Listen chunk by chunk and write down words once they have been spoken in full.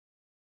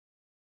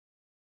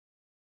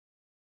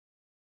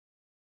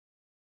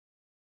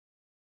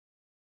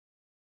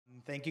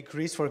Thank you,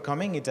 Kris, for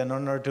coming. It's an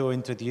honor to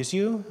introduce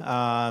you.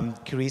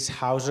 Kris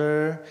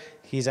Hauser,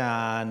 he's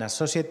an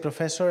associate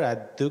professor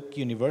at Duke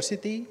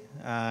University,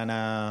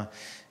 and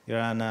you're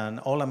an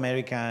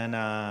all-American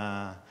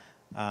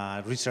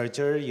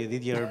researcher. You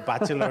did your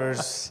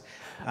bachelor's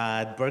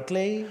at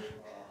Berkeley,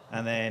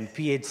 and then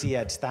PhD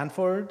at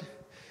Stanford.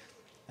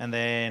 And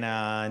then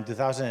in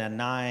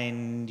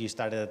 2009, you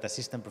started as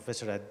assistant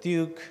professor at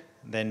Duke,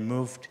 then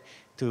moved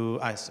to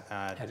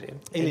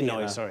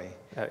Illinois,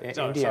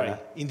 Indiana.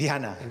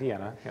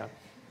 Indiana, yeah.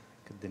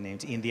 The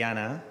name's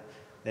Indiana,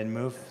 then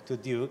moved to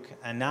Duke,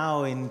 and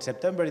now in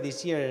September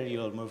this year,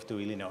 you'll move to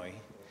Illinois.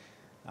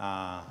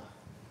 All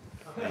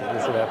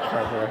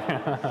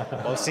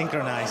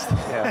synchronized.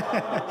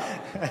 Yeah.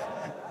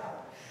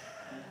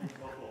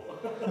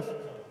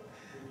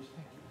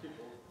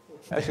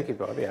 I should keep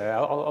going. Yeah,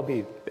 I'll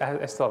be.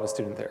 I still have a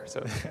student there,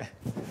 so.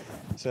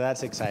 So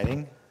that's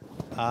exciting.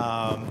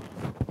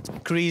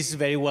 Kris,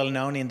 very well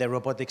known in the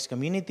robotics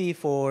community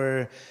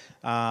for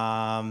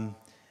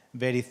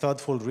very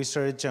thoughtful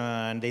research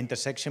on the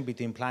intersection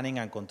between planning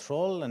and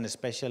control, and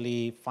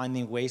especially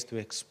finding ways to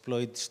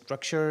exploit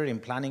structure in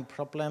planning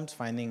problems,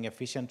 finding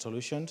efficient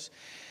solutions,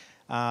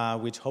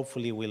 which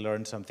hopefully we'll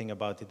learn something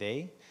about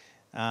today.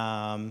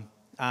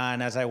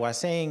 And as I was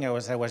saying, I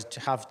was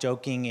half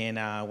joking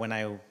when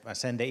I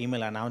sent the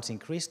email announcing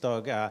Kris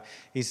talk.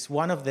 He's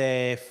one of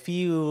the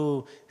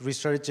few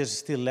researchers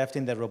still left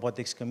in the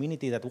robotics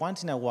community that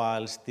once in a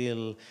while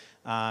still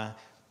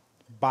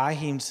by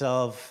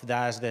himself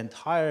does the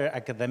entire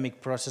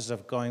academic process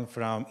of going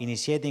from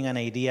initiating an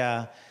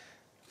idea,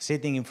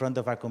 sitting in front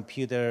of a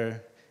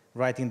computer,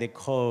 writing the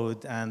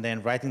code, and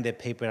then writing the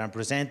paper and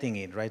presenting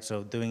it, right?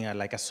 So doing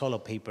like a solo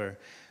paper.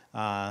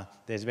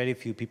 There's very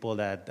few people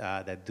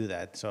that do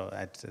that, so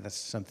that's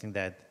something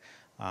that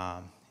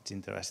it's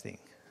interesting.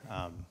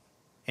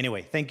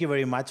 Anyway, thank you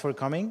very much for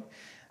coming,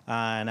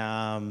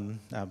 and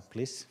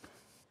please.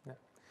 Yeah.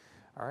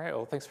 All right.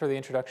 Well, thanks for the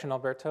introduction,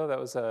 Alberto. That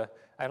was I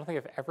don't think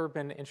I've ever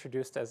been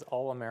introduced as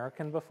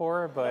all-American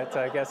before, but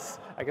I guess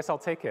I'll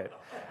take it.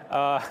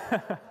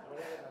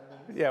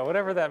 Yeah,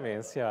 whatever that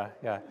means. Yeah.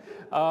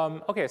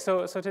 Okay,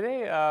 so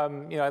today,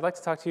 I'd like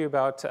to talk to you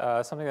about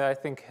something that I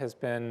think has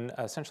been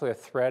essentially a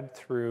thread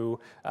through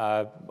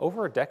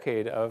over a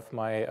decade of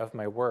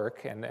my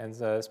work, and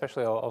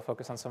especially I'll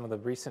focus on some of the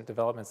recent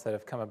developments that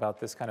have come about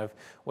this kind of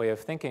way of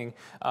thinking,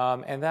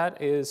 and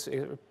that is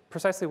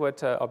precisely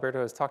what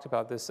Alberto has talked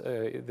about,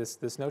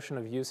 this notion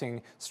of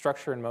using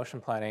structure and motion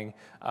planning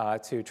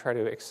to try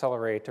to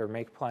accelerate or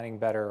make planning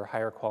better or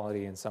higher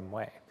quality in some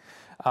way.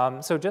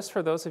 So just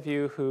for those of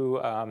you who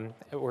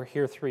were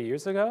here 3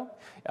 years ago,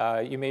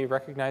 you may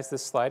recognize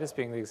this slide as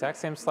being the exact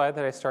same slide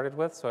that I started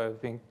with, so I was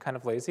being kind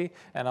of lazy.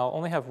 And I'll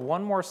only have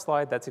one more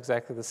slide that's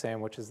exactly the same,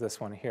 which is this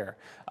one here.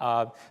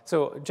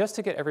 So just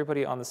to get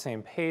everybody on the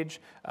same page,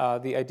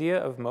 the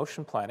idea of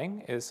motion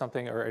planning is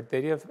something, or the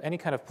idea of any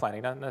kind of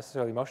planning, not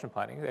necessarily motion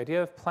planning, the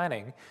idea of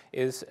planning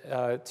is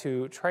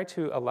to try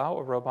to allow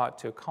a robot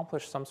to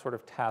accomplish some sort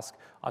of task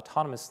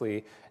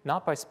autonomously,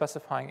 not by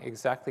specifying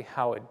exactly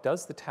how it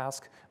does the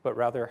task, but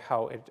rather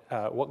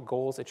what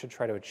goals it should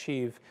try to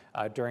achieve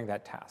during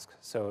that task.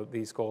 So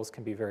these goals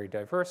can be very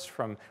diverse,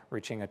 from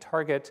reaching a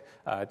target,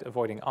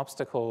 avoiding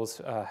obstacles,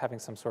 having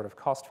some sort of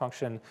cost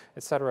function,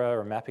 et cetera,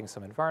 or mapping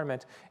some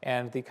environment.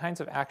 And the kinds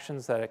of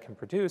actions that it can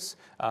produce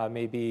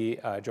may be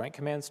joint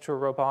commands to a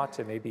robot,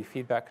 it may be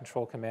feedback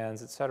control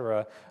commands, et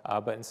cetera,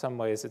 but in some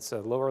ways it's a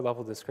lower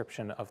level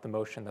description of the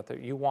motion that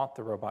you want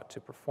the robot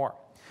to perform.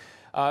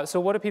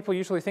 So what do people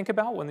usually think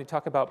about when they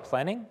talk about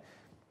planning?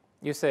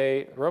 You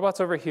say, robot's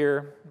over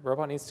here,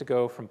 robot needs to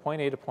go from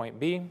point A to point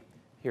B.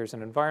 Here's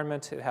an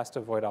environment, it has to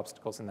avoid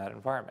obstacles in that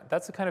environment.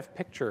 That's the kind of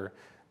picture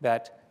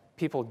that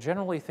people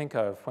generally think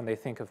of when they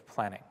think of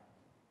planning.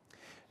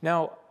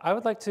 Now, I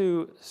would like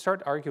to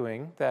start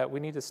arguing that we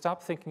need to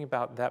stop thinking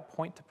about that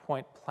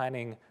point-to-point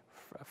planning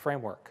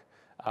framework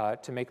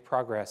to make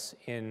progress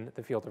in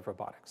the field of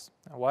robotics.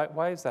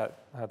 Why is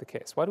that the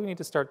case? Why do we need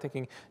to start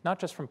thinking not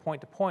just from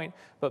point to point,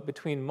 but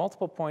between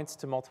multiple points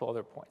to multiple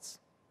other points?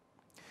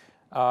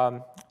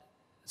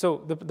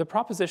 So the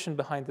proposition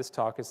behind this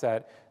talk is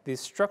that the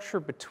structure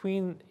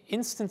between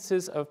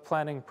instances of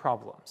planning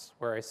problems,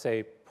 where I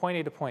say point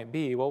A to point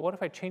B, well, what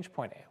if I change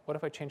point A? What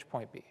if I change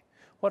point B?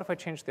 What if I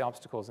change the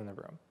obstacles in the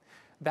room?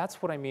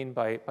 That's what I mean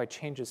by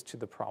changes to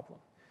the problem.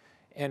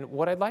 And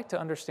what I'd like to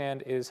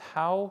understand is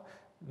how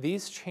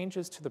these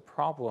changes to the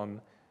problem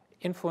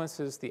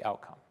influences the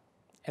outcome,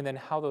 and then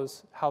how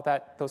those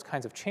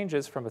kinds of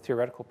changes from a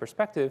theoretical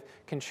perspective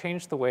can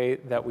change the way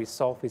that we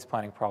solve these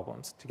planning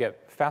problems to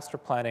get faster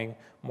planning,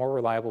 more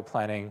reliable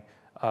planning,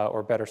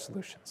 or better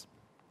solutions.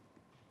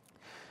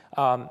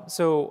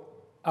 So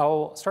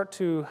I'll start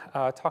to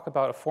talk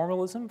about a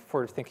formalism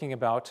for thinking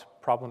about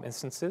problem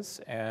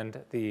instances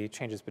and the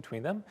changes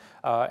between them,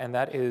 and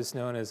that is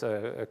known as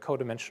a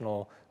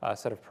codimensional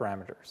set of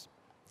parameters.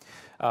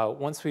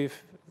 Once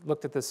we've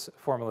looked at this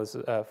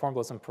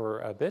formalism for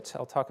a bit.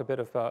 I'll talk a bit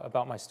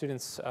about my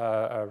students'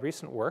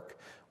 recent work,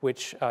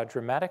 which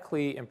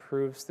dramatically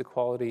improves the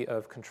quality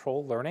of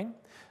control learning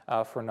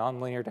for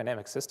nonlinear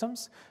dynamic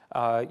systems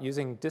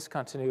using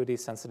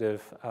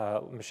discontinuity-sensitive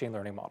machine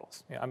learning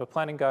models. I'm a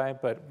planning guy,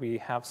 but we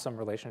have some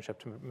relationship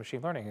to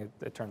machine learning,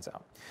 it turns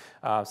out.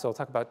 So I'll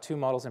talk about two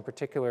models in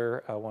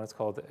particular. One is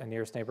called a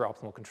nearest neighbor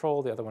optimal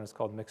control. The other one is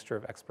called mixture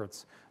of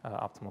experts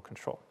optimal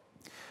control.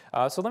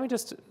 So let me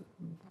just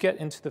get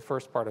into the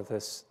first part of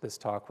this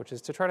talk, which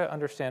is to try to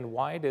understand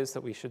why it is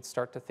that we should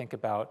start to think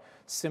about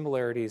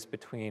similarities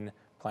between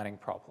planning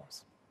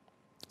problems.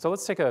 So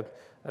let's take a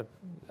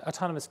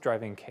autonomous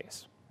driving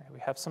case. We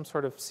have some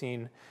sort of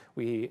scene,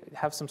 we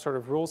have some sort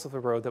of rules of the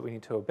road that we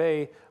need to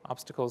obey,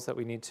 obstacles that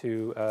we need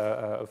to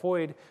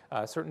avoid,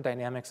 certain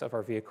dynamics of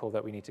our vehicle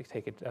that we need to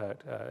take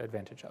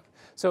advantage of.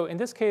 So in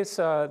this case,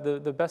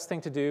 the best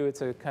thing to do,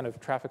 it's a kind of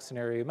traffic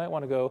scenario. You might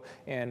want to go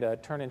and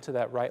turn into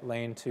that right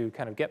lane to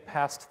kind of get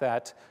past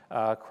that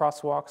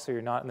crosswalk so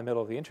you're not in the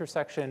middle of the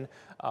intersection.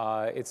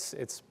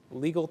 It's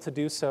legal to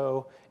do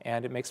so,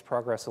 and it makes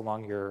progress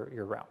along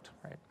your route,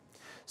 right?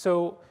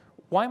 So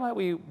why might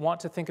we want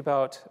to think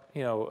about,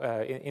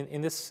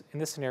 in this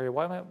scenario,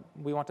 why might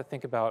we want to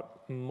think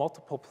about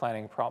multiple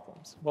planning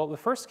problems? Well, the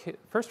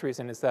first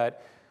reason is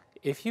that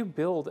if you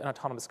build an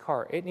autonomous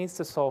car, it needs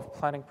to solve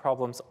planning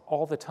problems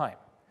all the time.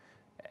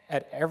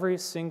 At every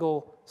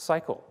single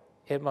cycle,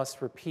 it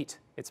must repeat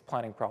its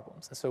planning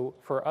problems. And so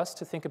for us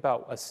to think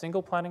about a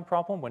single planning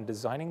problem when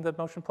designing the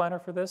motion planner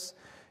for this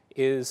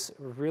is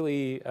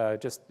really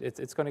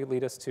it's going to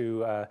lead us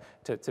to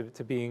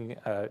being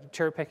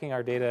cherry-picking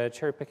our data,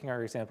 cherry-picking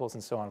our examples,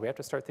 and so on. We have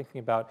to start thinking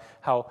about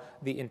how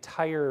the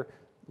entire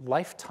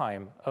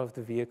lifetime of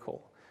the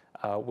vehicle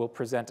will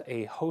present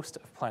a host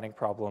of planning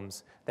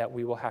problems that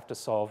we will have to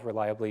solve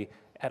reliably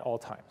at all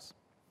times.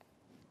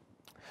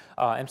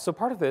 And so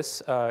part of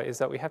this is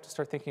that we have to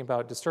start thinking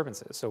about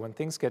disturbances. So when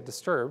things get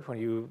disturbed, when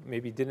you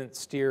maybe didn't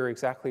steer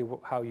exactly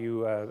how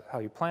you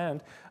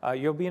planned,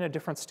 you'll be in a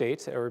different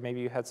state, or maybe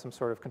you had some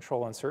sort of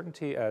control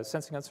uncertainty,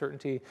 sensing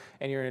uncertainty,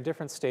 and you're in a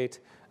different state.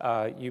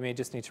 You may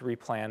just need to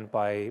replan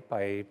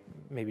by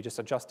maybe just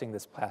adjusting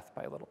this path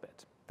by a little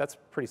bit. That's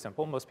pretty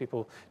simple. Most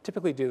people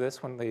typically do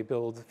this when they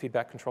build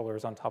feedback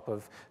controllers on top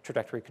of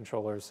trajectory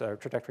controllers, or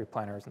trajectory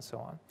planners, and so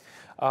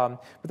on.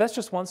 But that's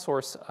just one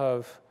source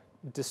of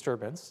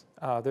disturbance.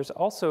 There's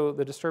also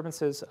the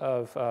disturbances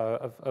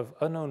of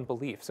unknown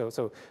belief.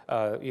 So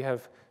you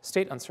have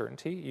state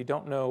uncertainty. You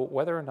don't know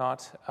whether or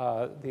not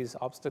these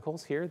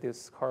obstacles here,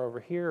 this car over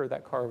here or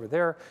that car over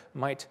there,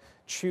 might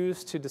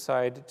choose to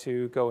decide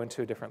to go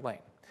into a different lane.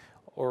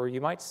 Or you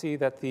might see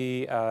that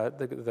the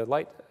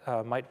light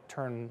might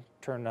turn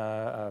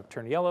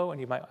yellow,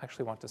 and you might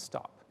actually want to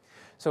stop.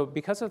 So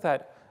because of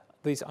that,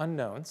 these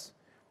unknowns,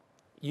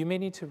 you may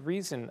need to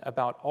reason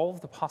about all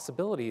of the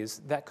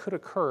possibilities that could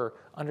occur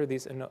under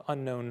these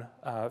unknown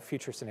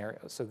future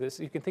scenarios. So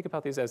you can think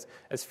about these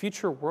as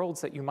future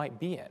worlds that you might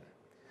be in.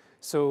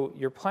 So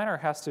your planner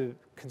has to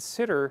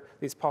consider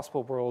these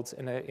possible worlds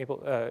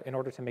in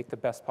order to make the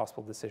best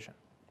possible decision.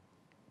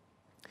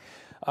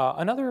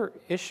 Another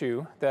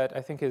issue that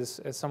I think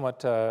is somewhat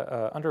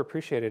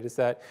underappreciated is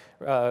that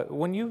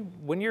when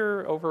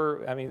you're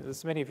over, I mean,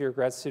 as many of your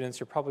grad students,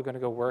 you're probably going to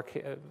go work.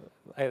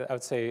 I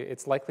would say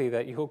it's likely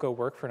that you will go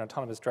work for an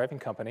autonomous driving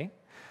company.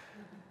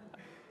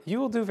 You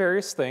will do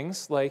various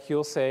things, like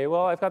you'll say,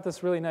 well, I've got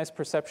this really nice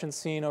perception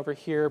scene over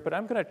here, but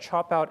I'm going to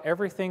chop out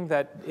everything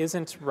that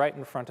isn't right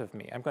in front of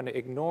me. I'm going to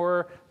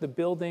ignore the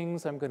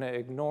buildings. I'm going to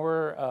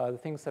ignore the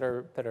things that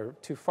are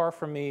too far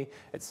from me,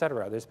 et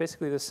cetera. There's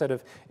basically this set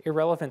of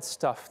irrelevant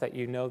stuff that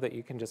you know that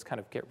you can just kind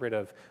of get rid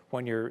of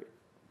when you're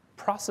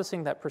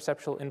processing that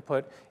perceptual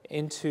input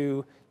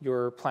into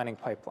your planning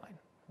pipeline,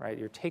 right?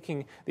 You're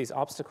taking these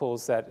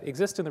obstacles that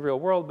exist in the real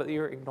world, but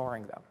you're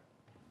ignoring them.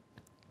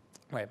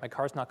 Right, my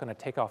car's not going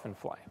to take off and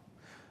fly.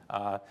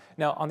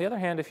 Now, on the other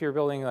hand, if you're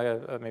building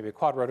maybe a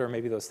quad rotor,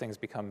 maybe those things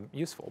become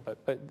useful.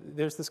 But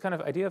there's this kind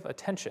of idea of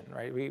attention,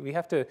 right? We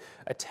have to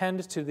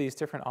attend to these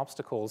different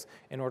obstacles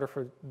in order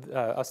for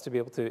us to be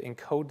able to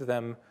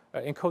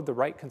encode the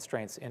right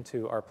constraints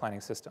into our planning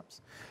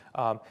systems.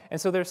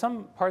 And so there's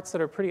some parts that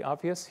are pretty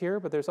obvious here,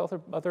 but there's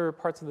other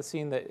parts of the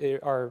scene that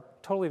are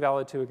totally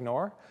valid to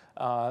ignore,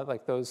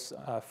 like those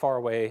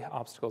faraway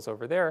obstacles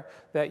over there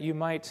that you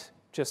might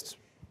just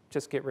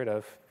get rid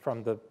of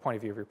from the point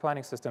of view of your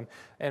planning system.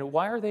 And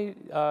why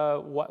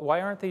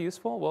aren't they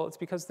useful? Well, it's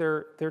because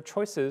their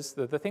choices,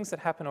 the things that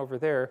happen over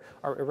there,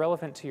 are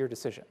irrelevant to your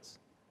decisions,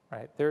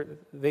 right?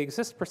 They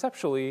exist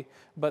perceptually,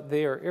 but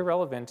they are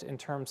irrelevant in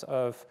terms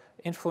of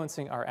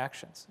influencing our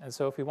actions. And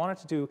so if we wanted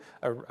to do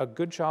a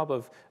good job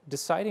of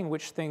deciding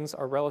which things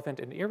are relevant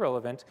and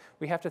irrelevant,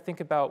 we have to think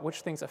about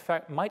which things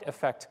might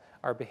affect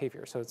our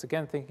behavior. So it's,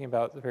 again, thinking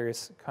about the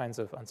various kinds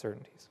of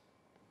uncertainties.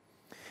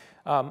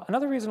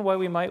 Another reason why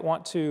we might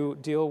want to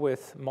deal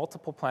with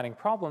multiple planning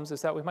problems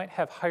is that we might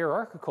have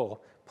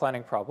hierarchical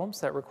planning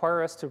problems that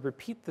require us to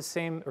repeat the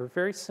same or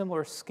very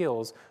similar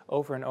skills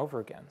over and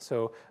over again.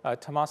 So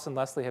Tomas and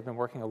Leslie have been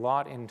working a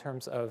lot in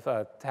terms of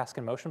task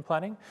and motion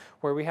planning,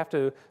 where we have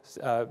to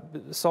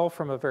solve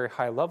from a very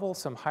high level,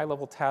 some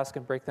high-level tasks,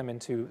 and break them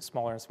into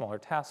smaller and smaller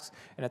tasks.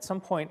 And at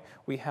some point,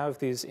 we have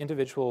these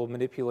individual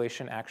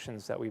manipulation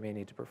actions that we may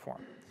need to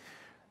perform.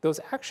 Those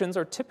actions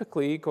are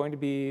typically going to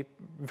be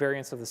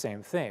variants of the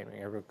same thing.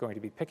 You're going to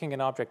be picking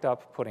an object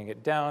up, putting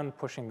it down,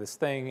 pushing this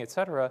thing, et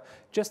cetera,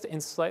 just in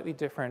slightly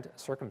different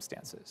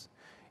circumstances.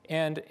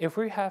 And if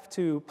we have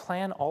to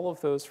plan all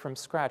of those from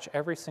scratch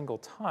every single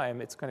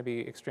time, it's going to be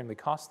extremely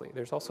costly.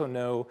 There's also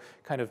no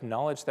kind of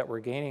knowledge that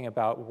we're gaining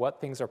about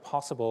what things are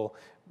possible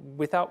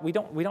without, we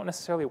don't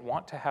necessarily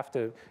want to have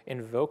to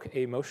invoke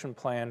a motion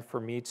plan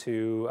for me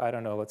to, I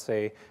don't know, let's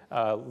say,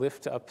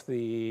 lift up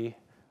the,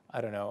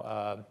 I don't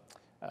know,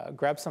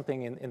 grab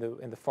something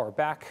in the far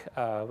back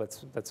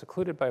that's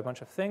occluded by a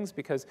bunch of things,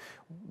 because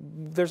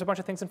there's a bunch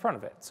of things in front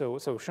of it. So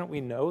shouldn't we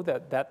know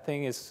that that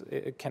thing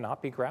it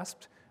cannot be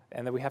grasped,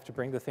 and that we have to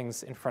bring the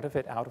things in front of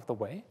it out of the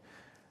way?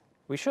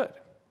 We should.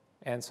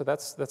 And so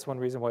that's one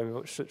reason why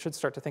we should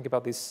start to think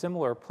about these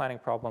similar planning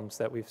problems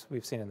that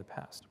we've seen in the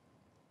past.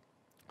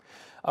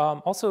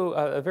 Also,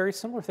 a very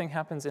similar thing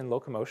happens in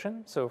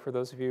locomotion. So for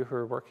those of you who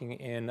are working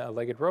in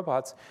legged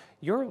robots,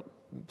 your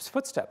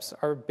footsteps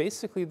are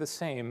basically the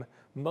same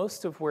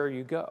most of where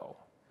you go,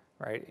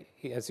 right?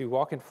 As you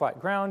walk in flat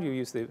ground, you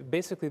use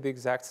basically the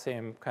exact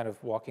same kind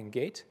of walking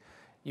gait.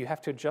 You have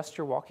to adjust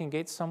your walking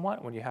gait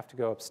somewhat when you have to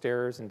go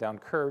upstairs and down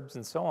curbs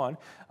and so on.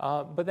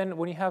 But then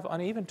when you have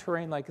uneven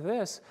terrain like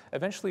this,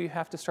 eventually you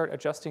have to start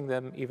adjusting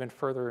them even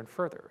further and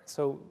further.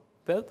 So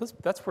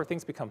that's where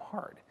things become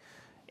hard.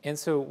 And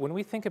so when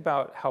we think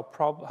about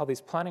how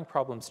these planning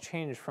problems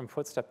change from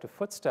footstep to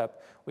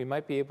footstep, we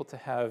might be able to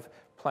have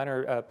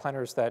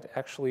planners that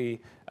actually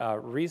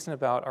reason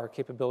about our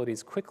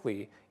capabilities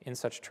quickly in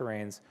such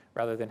terrains,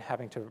 rather than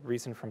having to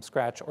reason from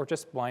scratch or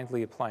just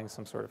blindly applying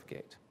some sort of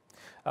gait.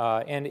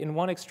 And in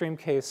one extreme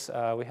case,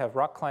 we have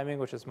rock climbing,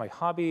 which is my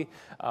hobby.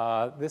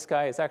 This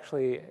guy is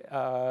actually,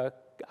 I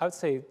would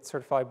say,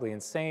 certifiably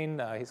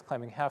insane. He's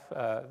climbing half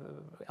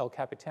El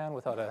Capitan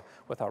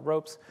without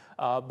ropes.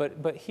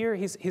 But here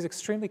he's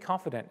extremely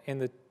confident in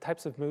the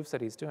types of moves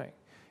that he's doing.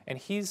 And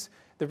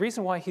the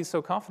reason why he's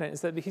so confident is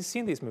that he's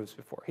seen these moves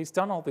before. He's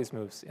done all these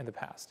moves in the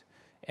past.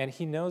 And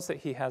he knows that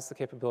he has the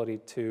capability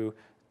to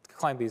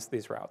climb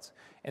these routes.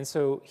 And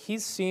so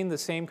he's seen the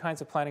same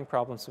kinds of planning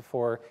problems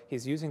before.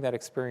 He's using that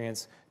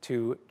experience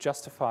to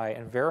justify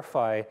and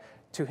verify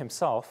to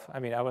himself. I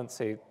mean, I wouldn't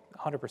say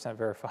 100%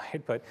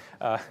 verified, but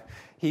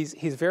he's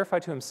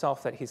verified to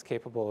himself that he's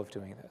capable of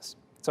doing this.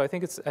 So I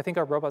think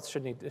our robots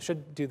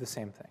should do the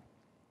same thing.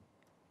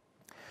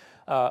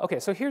 Okay,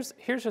 so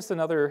here's just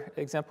another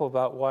example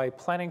about why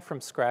planning from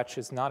scratch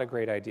is not a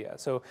great idea.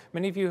 So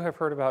many of you have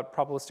heard about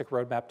probabilistic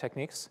roadmap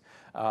techniques.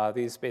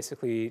 These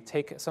basically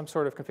take some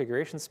sort of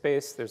configuration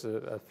space, there's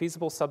a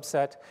feasible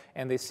subset,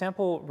 and they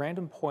sample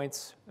random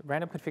points,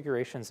 random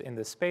configurations in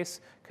this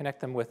space, connect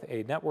them with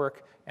a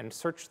network, and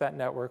search that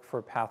network for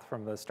a path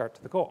from the start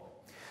to the goal.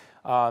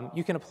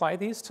 You can apply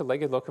these to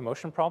legged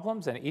locomotion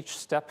problems, and each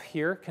step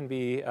here can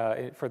be,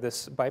 for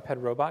this biped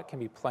robot, can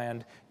be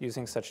planned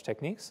using such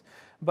techniques.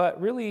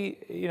 But really,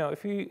 you know,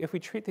 if we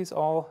treat these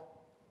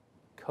all,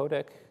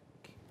 codec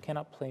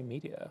cannot play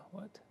media,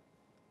 what?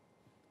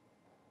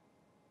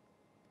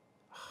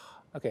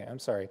 Okay, I'm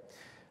sorry.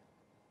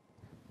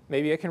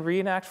 Maybe I can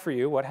reenact for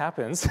you what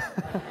happens.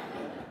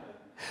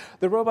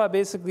 The robot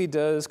basically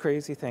does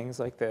crazy things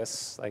like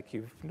this, like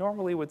you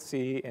normally would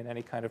see in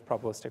any kind of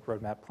probabilistic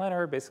roadmap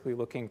planner, basically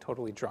looking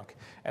totally drunk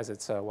as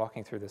it's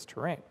walking through this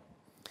terrain.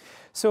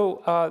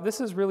 So this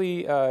is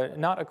really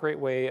not a great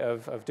way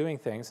of doing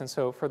things. And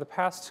so for the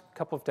past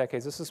couple of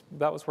decades,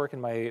 that was work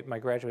in my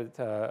graduate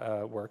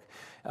work.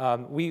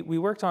 We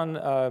worked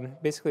on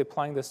basically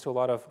applying this to a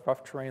lot of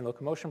rough terrain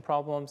locomotion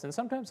problems. And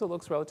sometimes it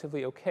looks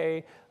relatively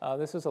OK.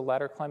 This is a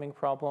ladder climbing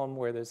problem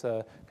where there's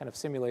a kind of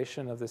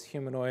simulation of this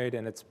humanoid.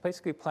 And it's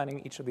basically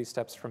planning each of these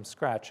steps from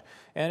scratch.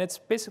 And it's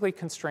basically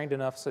constrained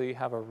enough so you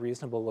have a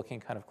reasonable looking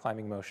kind of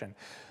climbing motion.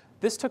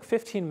 This took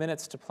 15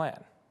 minutes to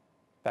plan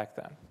back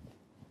then.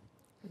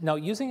 Now,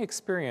 using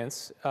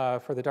experience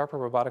for the DARPA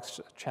Robotics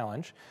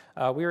Challenge,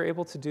 we were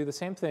able to do the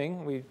same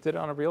thing. We did it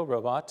on a real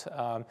robot,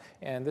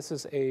 and this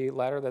is a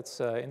ladder that's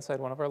inside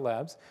one of our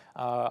labs.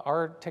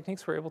 Our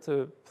techniques were able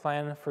to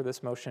plan for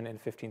this motion in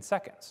 15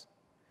 seconds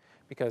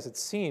because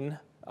it's seen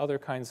other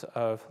kinds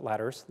of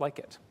ladders like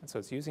it. And so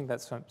it's using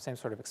that same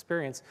sort of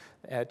experience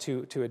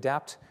to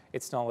adapt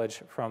its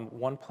knowledge from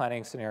one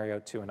planning scenario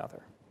to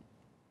another.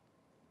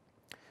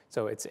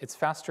 So it's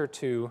faster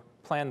to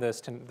plan this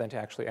than to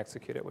actually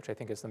execute it, which I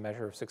think is the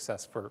measure of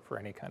success for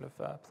any kind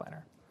of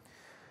planner.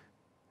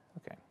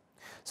 Okay.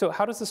 So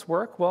how does this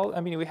work? Well,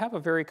 I mean, we have a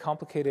very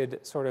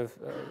complicated sort of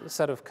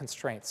set of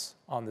constraints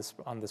on this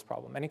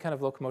problem. Any kind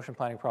of locomotion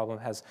planning problem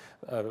has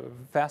a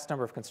vast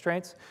number of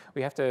constraints.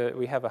 We have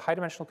a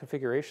high-dimensional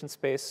configuration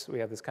space. We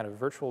have this kind of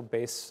virtual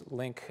base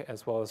link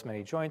as well as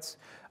many joints.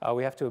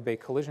 We have to obey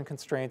collision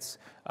constraints,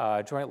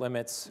 joint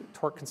limits,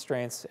 torque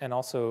constraints, and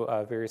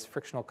also various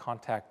frictional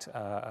contact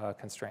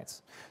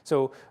constraints.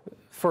 So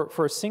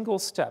for a single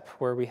step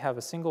where we have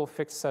a single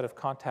fixed set of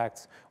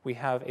contacts, we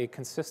have a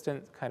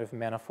consistent kind of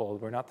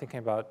manifold. We're not thinking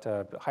about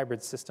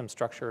hybrid system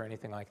structure or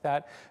anything like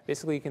that.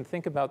 Basically, you can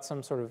think about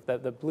some sort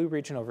of the blue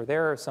region over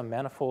there, some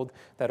manifold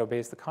that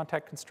obeys the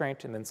contact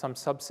constraint, and then some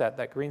subset,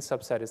 that green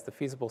subset is the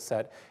feasible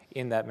set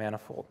in that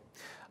manifold.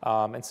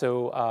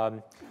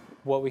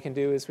 What we can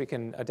do is we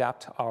can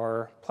adapt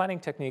our planning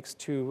techniques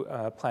to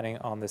planning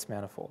on this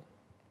manifold.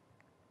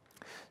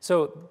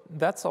 So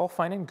that's all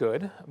fine and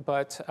good,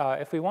 but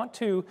if we want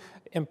to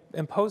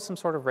impose some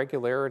sort of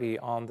regularity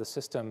on the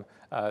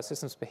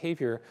system's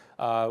behavior,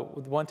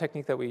 one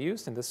technique that we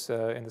used in this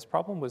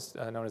problem was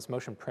known as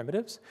motion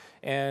primitives.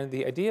 And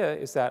the idea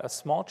is that a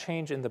small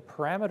change in the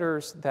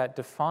parameters that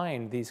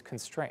define these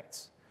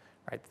constraints,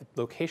 right, the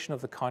location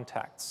of the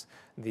contacts,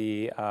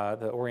 the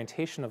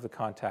orientation of the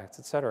contacts,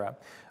 et cetera,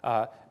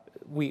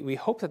 we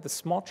hope that the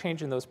small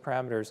change in those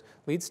parameters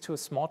leads to a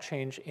small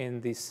change in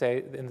the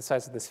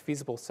size of this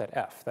feasible set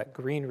F, that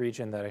green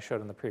region that I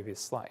showed on the previous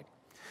slide.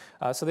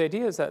 So the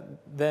idea is that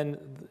then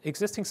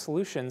existing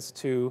solutions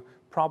to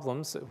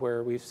problems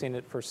where we've seen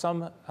it for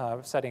some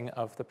setting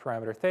of the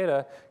parameter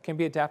theta can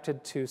be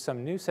adapted to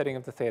some new setting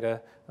of the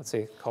theta, let's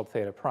say called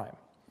theta prime.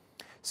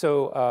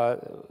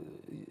 So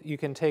you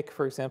can take,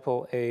 for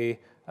example, a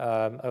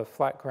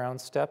flat ground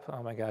step.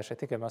 Oh my gosh, I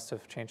think I must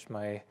have changed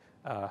my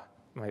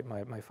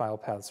file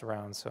paths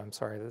around, so I'm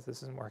sorry that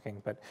this isn't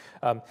working. But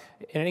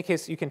in any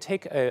case, you can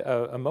take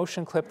a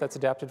motion clip that's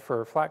adapted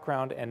for flat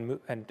ground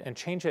and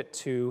change it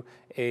to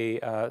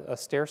a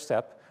stair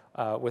step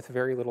with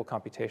very little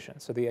computation.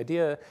 So the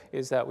idea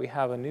is that we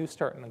have a new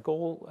start and a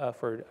goal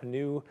for a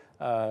new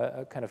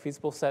kind of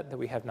feasible set that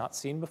we have not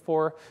seen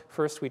before.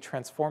 First, we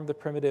transform the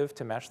primitive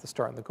to match the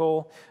start and the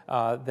goal.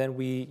 Then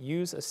we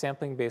use a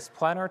sampling-based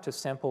planner to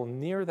sample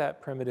near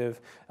that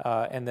primitive,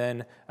 and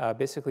then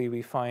basically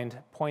we find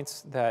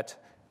points that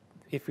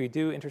if we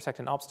do intersect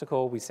an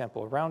obstacle, we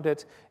sample around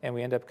it, and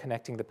we end up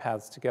connecting the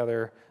paths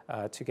together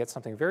to get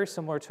something very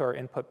similar to our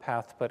input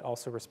path, but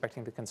also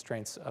respecting the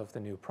constraints of the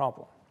new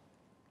problem.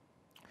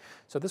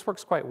 So this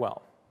works quite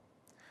well.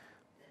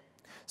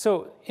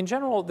 So in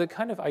general, the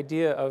kind of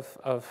idea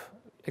of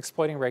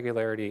exploiting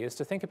regularity is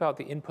to think about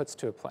the inputs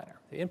to a planner.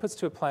 The inputs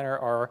to a planner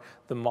are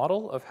the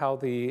model of how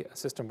the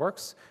system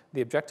works,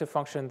 the objective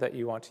function that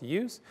you want to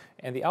use,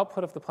 and the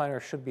output of the planner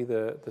should be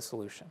the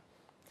solution.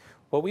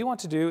 What we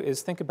want to do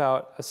is think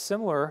about a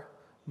similar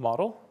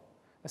model,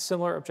 a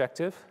similar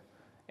objective,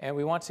 and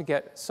we want to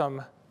get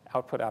some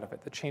output out of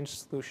it, the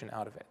changed solution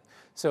out of it.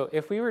 So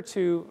if we were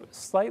to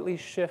slightly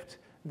shift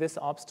this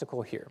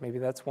obstacle here, maybe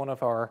that's one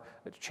of our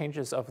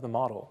changes of the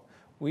model,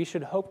 we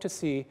should hope to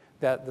see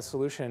that the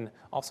solution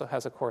also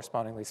has a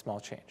correspondingly small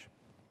change.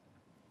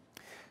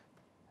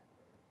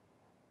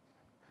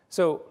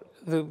 So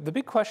the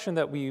big question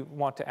that we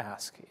want to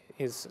ask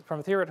is, from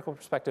a theoretical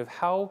perspective,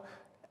 how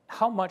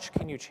much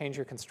can you change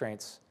your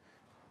constraints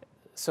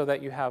so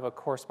that you have a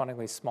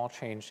correspondingly small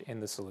change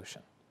in the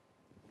solution?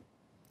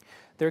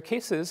 There are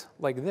cases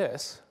like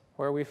this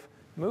where we've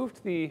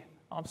moved the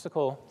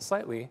obstacle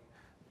slightly,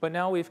 but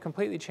now we've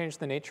completely changed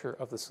the nature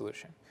of the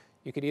solution.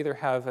 You could either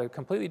have a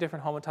completely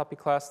different homotopy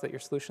class that your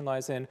solution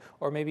lies in,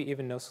 or maybe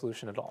even no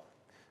solution at all.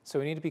 So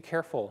we need to be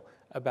careful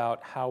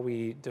about how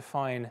we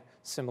define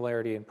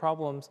similarity in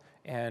problems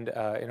and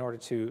in order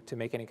to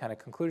make any kind of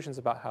conclusions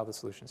about how the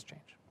solutions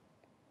change.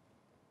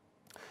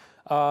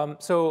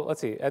 So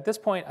let's see, at this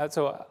point,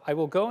 so I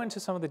will go into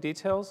some of the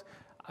details.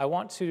 I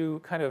want to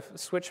kind of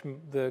switch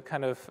the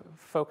kind of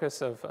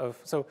focus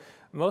so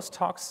most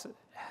talks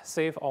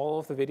save all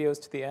of the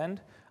videos to the end.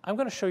 I'm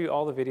going to show you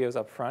all the videos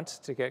up front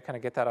to kind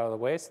of get that out of the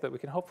way so that we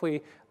can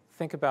hopefully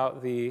think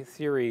about the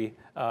theory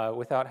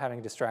without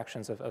having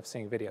distractions of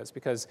seeing videos.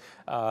 Because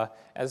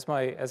as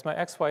my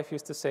ex-wife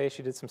used to say,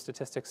 she did some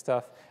statistics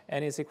stuff,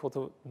 n is equal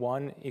to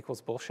 1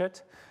 equals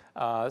bullshit.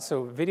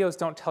 So videos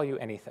don't tell you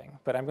anything.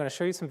 But I'm going to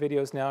show you some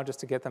videos now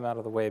just to get them out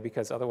of the way,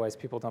 because otherwise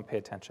people don't pay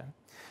attention.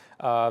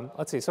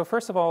 Let's see. So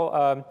first of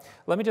all,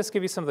 let me just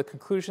give you some of the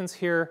conclusions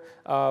here.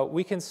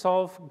 We can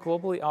solve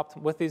globally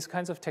with these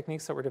kinds of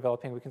techniques that we're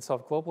developing, we can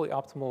solve globally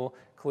optimal,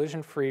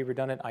 collision-free,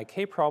 redundant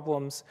IK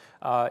problems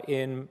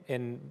in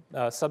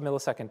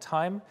sub-millisecond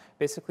time,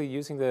 basically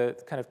using the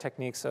kind of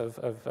techniques of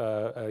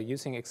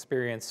using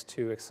experience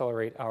to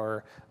accelerate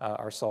our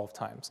solve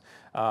times.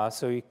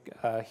 So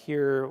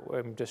here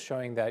I'm just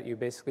showing that you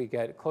basically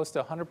get close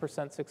to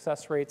 100%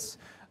 success rates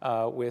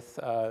with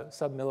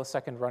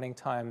sub-millisecond running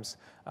times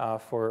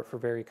for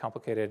very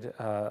complicated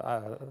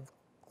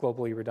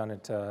globally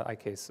redundant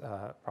IKs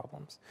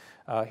problems.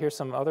 Here's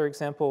some other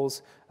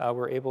examples.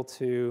 We're able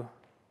to,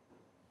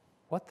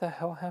 what the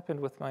hell happened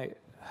with my,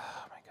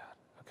 oh my God,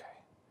 okay.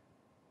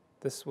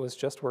 This was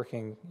just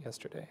working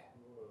yesterday.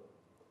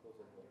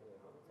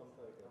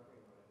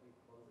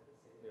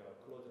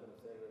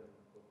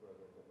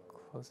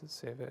 Close it,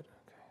 save it.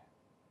 Okay.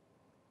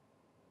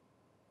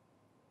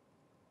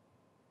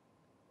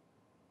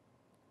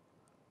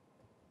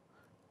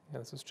 Yeah,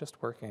 this is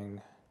just working.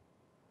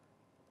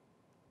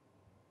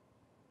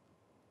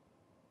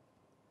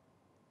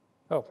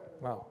 Oh,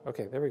 wow.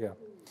 Okay, there we go.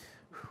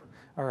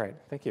 All right,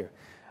 thank you.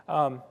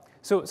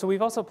 So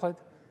we've also applied.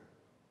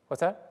 What's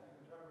that?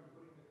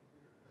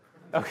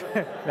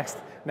 Okay,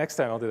 next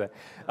time I'll do that.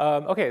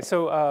 Okay,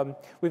 so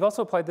we've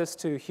also applied this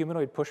to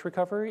humanoid push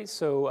recovery.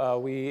 So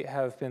we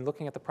have been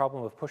looking at the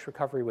problem of push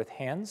recovery with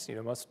hands. You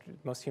know,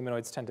 most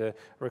humanoids tend to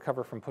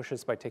recover from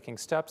pushes by taking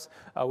steps.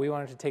 We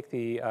wanted to take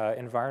the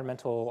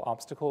environmental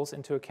obstacles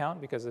into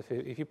account, because if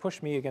you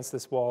push me against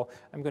this wall,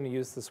 I'm going to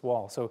use this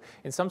wall. So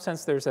in some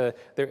sense, there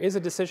is a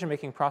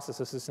decision-making process.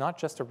 This is not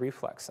just a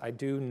reflex. I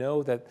do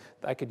know that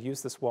I could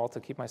use this wall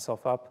to keep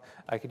myself up.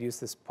 I could use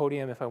this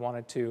podium if I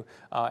wanted to.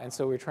 And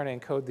so we're trying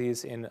to encode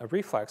these in a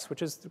reflex,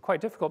 which is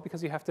quite difficult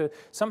because you have to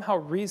somehow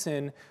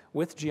reason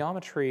with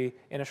geometry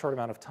in a short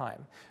amount of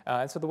time.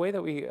 And so the way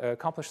that we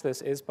accomplish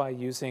this is by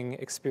using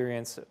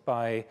experience,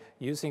 by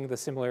using the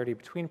similarity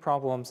between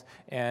problems,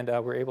 and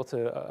we're able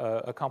to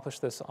accomplish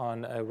this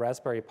on a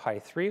Raspberry Pi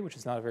 3, which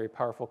is not a very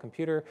powerful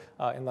computer,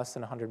 in less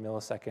than 100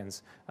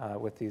 milliseconds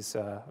with these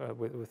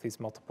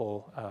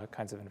multiple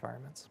kinds of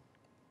environments.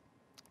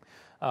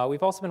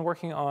 We've also been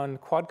working on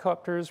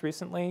quadcopters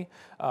recently,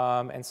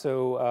 and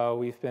so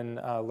we've been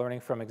learning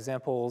from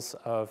examples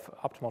of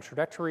optimal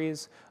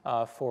trajectories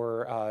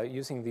for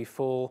using the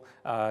full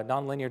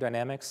nonlinear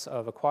dynamics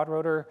of a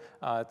quadrotor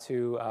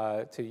to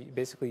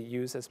basically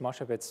use as much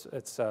of its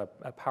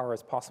power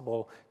as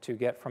possible to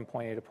get from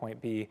point A to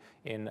point B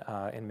in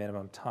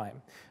minimum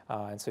time.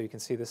 And so you can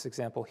see this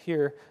example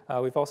here.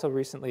 We've also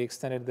recently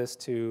extended this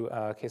to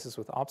cases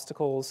with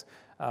obstacles.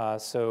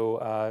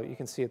 So you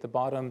can see at the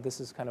bottom, this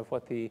is kind of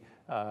what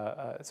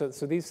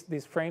so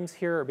these frames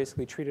here are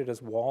basically treated as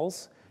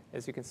walls,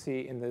 as you can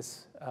see in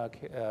this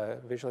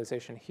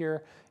visualization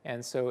here.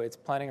 And so it's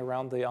planning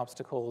around the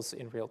obstacles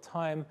in real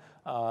time,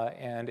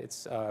 and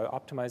it's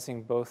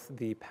optimizing both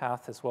the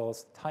path as well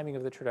as the timing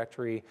of the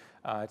trajectory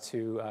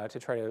to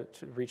try to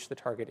reach the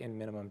target in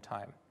minimum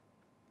time.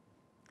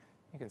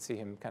 You can see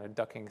him kind of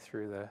ducking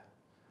through the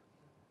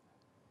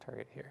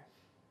target here.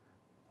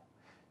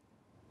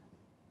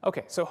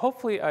 Okay, so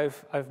hopefully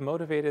I've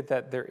motivated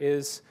that there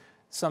is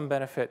some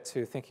benefit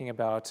to thinking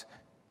about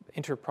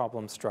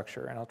interproblem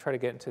structure, and I'll try to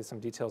get into some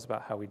details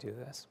about how we do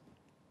this.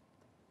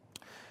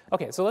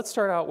 Okay, so let's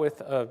start out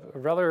with a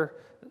rather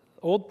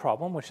old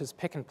problem, which is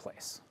pick and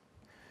place.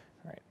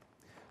 All right.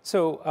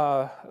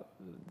 So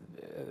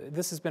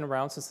this has been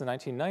around since the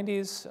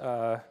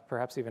 1990s,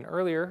 perhaps even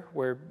earlier,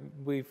 where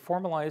we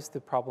formalized the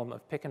problem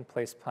of pick and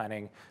place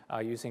planning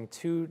using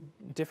two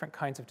different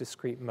kinds of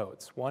discrete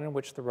modes. One in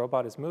which the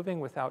robot is moving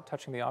without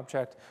touching the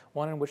object,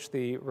 one in which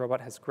the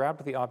robot has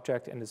grabbed the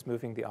object and is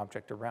moving the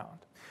object around.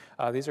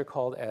 These are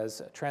called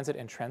as transit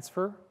and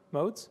transfer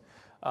modes.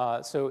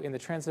 So in the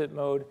transit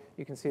mode,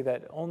 you can see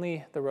that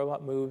only the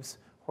robot moves,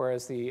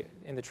 whereas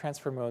in the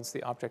transfer modes,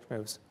 the object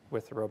moves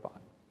with the robot.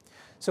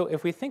 So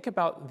if we think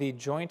about the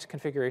joint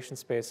configuration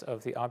space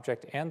of the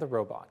object and the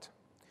robot,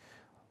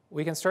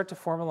 we can start to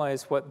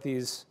formalize what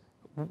this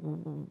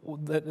notion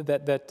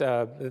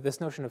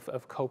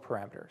of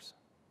co-parameters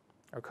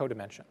or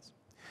co-dimensions.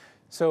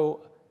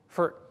 So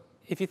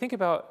if you think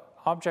about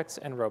objects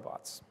and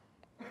robots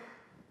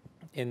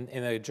in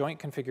a joint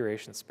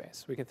configuration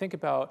space, we can think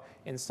about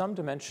in some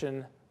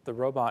dimension the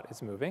robot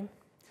is moving,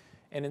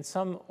 and in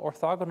some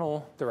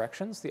orthogonal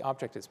directions the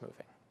object is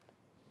moving.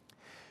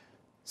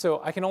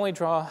 So I can only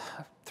draw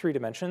 3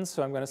 dimensions,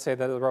 so I'm going to say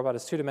that the robot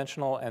is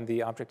 2-dimensional and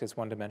the object is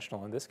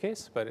 1-dimensional in this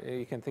case, but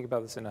you can think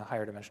about this in a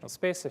higher dimensional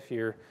space if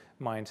your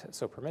mind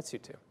so permits you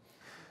to.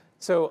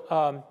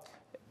 So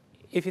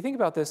if you think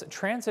about this,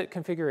 transit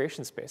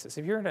configuration spaces,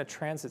 if you're in a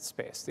transit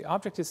space, the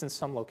object is in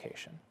some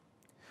location.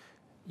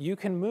 You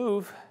can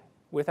move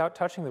without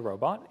touching the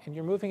robot, and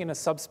you're moving in a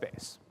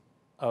subspace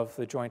of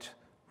the joint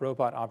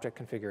robot-object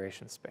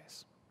configuration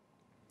space.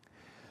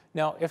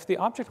 Now, if the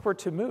object were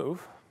to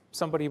move,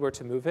 somebody were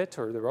to move it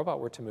or the robot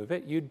were to move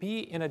it, you'd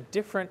be in a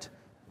different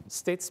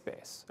state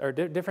space or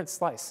different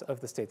slice of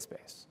the state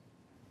space.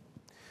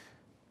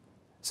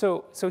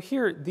 So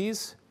here,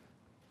 these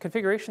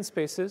configuration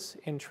spaces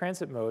in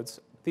transit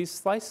modes, these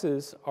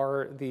slices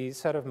are the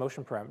set of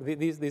motion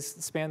parameters.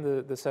 These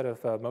span the set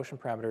of motion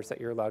parameters that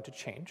you're allowed to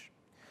change,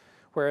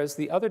 whereas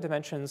the other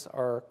dimensions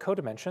are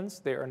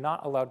codimensions. They are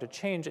not allowed to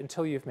change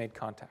until you've made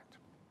contact.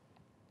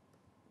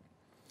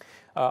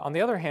 On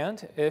the other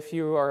hand, if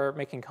you are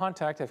making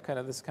contact, this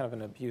is kind of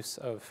an abuse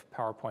of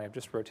PowerPoint. I've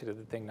just rotated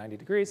the thing 90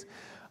 degrees.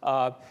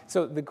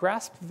 So the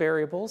grasp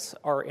variables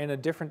are in a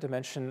different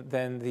dimension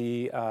than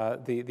the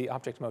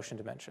object motion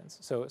dimensions.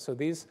 So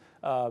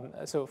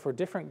for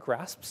different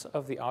grasps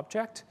of the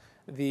object,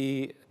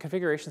 the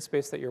configuration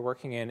space that you're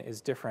working in is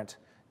different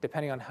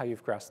depending on how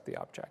you've grasped the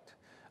object.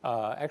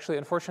 Actually,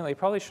 unfortunately, I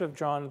probably should have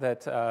drawn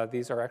that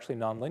these are actually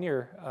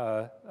nonlinear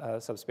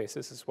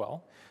subspaces as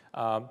well.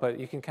 But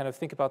you can kind of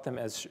think about them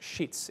as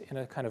sheets in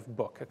a kind of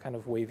book, a kind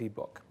of wavy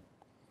book.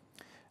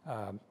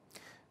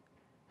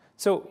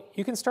 So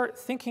you can start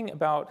thinking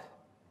about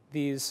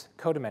these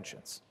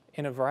codimensions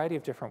in a variety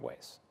of different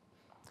ways.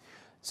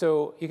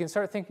 So you can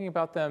start thinking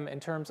about them in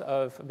terms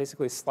of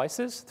basically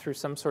slices through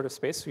some sort of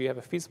space. So you have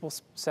a feasible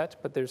set,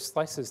 but there's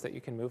slices that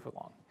you can move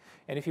along.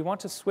 And if you want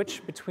to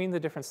switch between the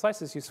different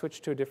slices, you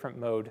switch to a different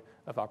mode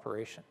of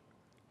operation.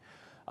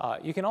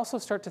 You can also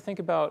start to think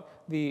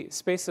about the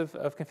space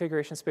of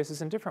configuration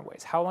spaces in different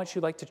ways. How might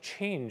you like to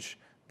change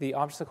the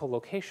obstacle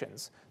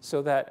locations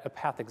so that a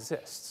path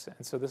exists?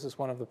 And so this is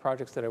one of the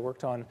projects that I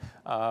worked on,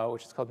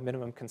 which is called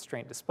minimum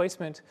constraint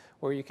displacement,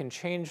 where you can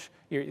change,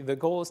 the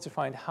goal is to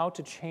find how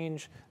to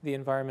change the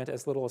environment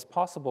as little as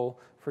possible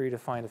for you to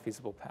find a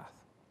feasible path.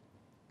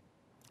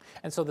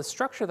 And so the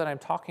structure that I'm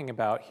talking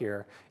about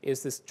here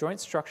is this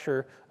joint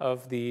structure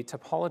of the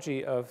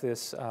topology of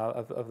this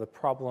of the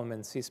problem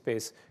in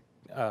C-space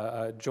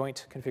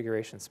joint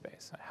configuration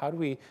space. How do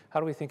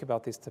we think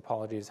about these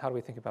topologies? How do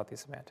we think about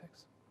these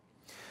semantics?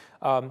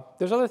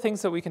 There's other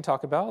things that we can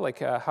talk about, like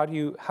how do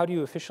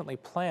you efficiently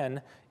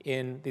plan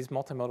in these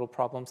multimodal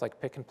problems like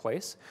pick and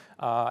place.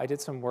 I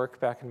did some work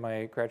back in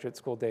my graduate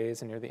school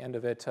days and near the end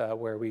of it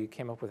where we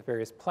came up with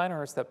various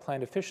planners that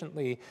planned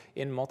efficiently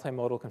in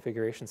multimodal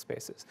configuration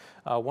spaces.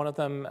 One of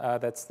them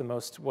that's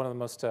one of the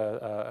most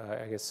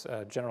I guess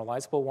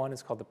generalizable one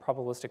is called the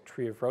probabilistic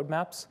tree of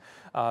roadmaps.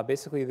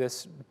 Basically,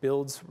 this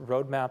builds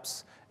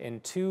roadmaps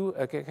in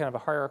kind of a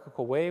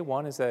hierarchical way.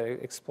 One is that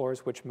it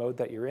explores which mode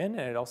that you're in,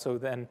 and it also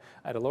then,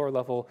 at a lower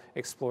level,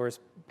 explores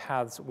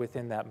paths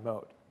within that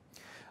mode.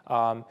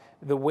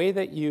 The way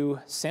that you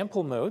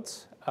sample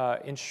modes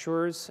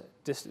ensures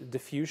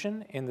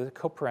diffusion in the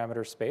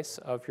coparameter space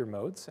of your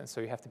modes, and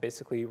so you have to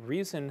basically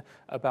reason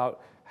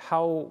about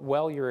how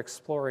well you're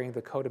exploring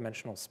the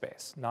codimensional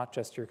space, not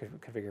just your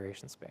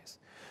configuration space.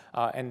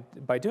 And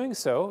by doing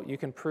so, you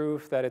can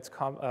prove that it's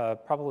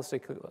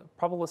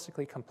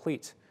probabilistically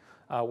complete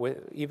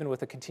even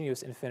with a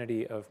continuous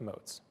infinity of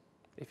modes,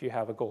 if you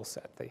have a goal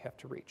set that you have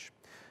to reach.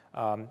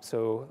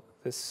 So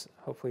this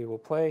hopefully will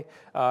play.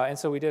 And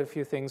so we did a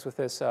few things with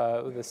this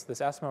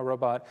ASMO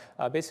robot.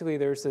 Basically,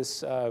 there's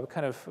this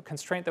kind of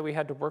constraint that we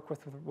had to work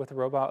with the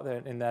robot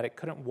in that it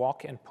couldn't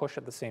walk and push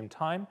at the same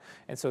time.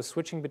 And so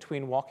switching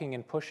between walking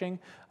and pushing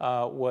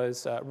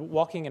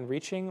walking and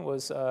reaching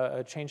was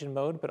a change in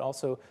mode, but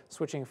also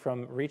switching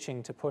from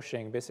reaching to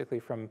pushing, basically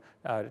from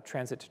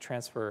transit to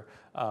transfer,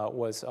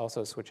 was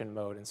also a switch in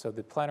mode. And so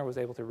the planner was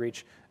able to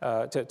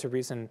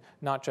reason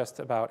not just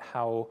about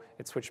how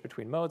it switched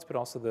between modes, but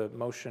also the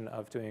motion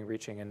of doing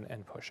reaching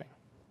and pushing.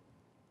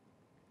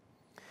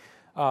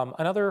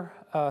 Another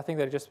thing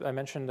that I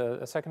mentioned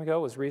a second ago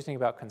was reasoning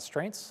about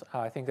constraints.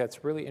 I think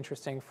that's really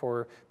interesting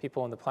for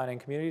people in the planning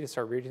community to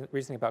start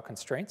reasoning about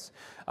constraints.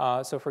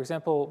 So for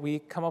example, we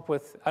come up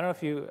with, I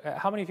don't know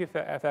how many of you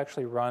have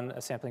actually run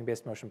a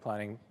sampling-based motion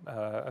planning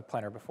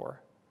planner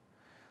before?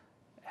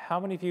 How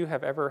many of you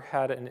have ever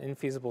had an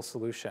infeasible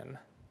solution?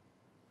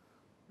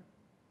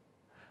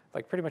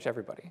 Like pretty much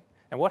everybody.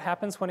 And what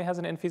happens when it has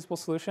an infeasible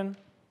solution?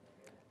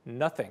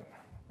 Nothing,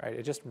 right?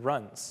 It just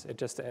runs.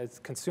 It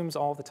consumes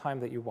all the time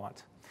that you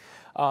want.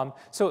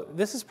 So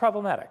this is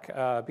problematic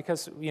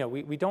because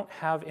we don't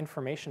have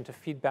information to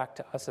feed back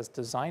to us as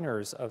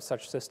designers of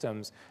such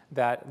systems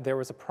that there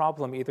was a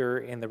problem either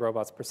in the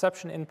robot's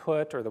perception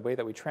input or the way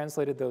that we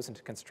translated those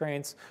into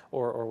constraints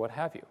or what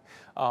have you.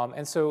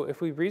 And so if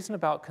we reason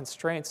about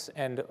constraints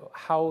and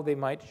how they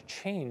might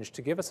change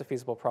to give us a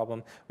feasible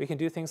problem, we can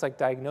do things like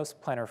diagnose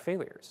planner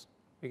failures.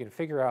 We can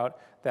figure out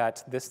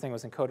that this thing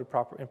was encoded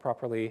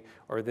improperly,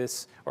 or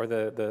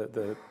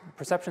the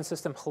perception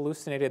system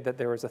hallucinated that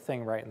there was a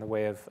thing right in the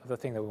way of the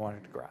thing that we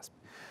wanted to grasp.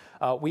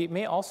 We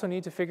may also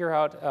need to figure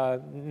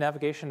out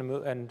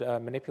navigation and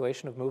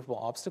manipulation of movable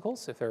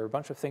obstacles. If there are a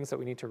bunch of things that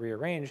we need to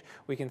rearrange,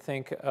 we can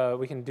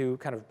do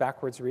kind of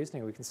backwards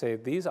reasoning. We can say,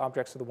 these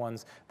objects are the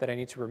ones that I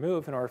need to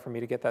remove in order for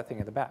me to get that thing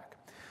in the back.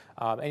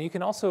 And you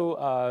can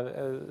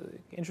also,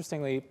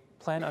 interestingly,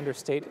 plan under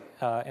state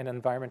and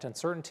environment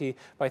uncertainty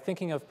by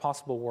thinking of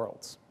possible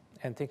worlds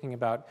and thinking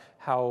about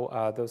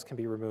how those can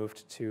be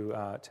removed to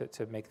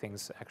make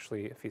things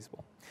actually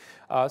feasible.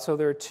 So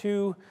there are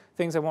two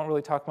things I won't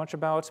really talk much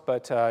about,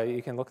 but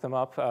you can look them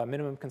up.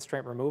 Minimum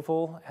constraint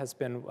removal has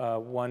been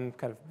one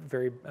kind of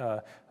very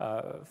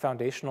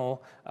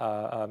foundational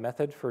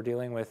method for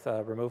dealing with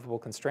removable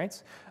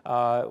constraints,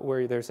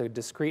 where there's a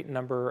discrete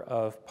number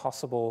of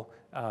possible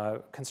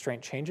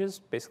constraint changes,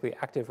 basically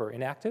active or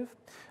inactive.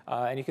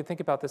 And you can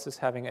think about this as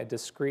having a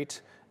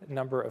discrete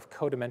number of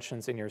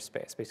codimensions in your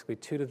space, basically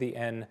 2 to the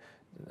n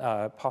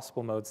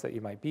possible modes that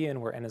you might be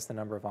in, where n is the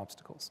number of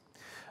obstacles.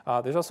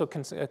 There's also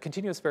a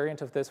continuous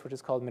variant of this, which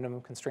is called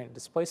minimum constraint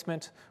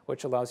displacement,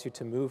 which allows you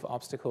to move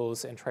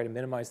obstacles and try to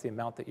minimize the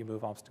amount that you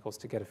move obstacles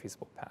to get a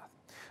feasible path.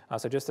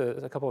 So just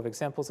a couple of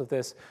examples of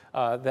this.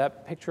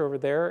 That picture over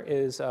there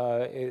is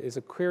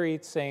a query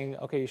saying,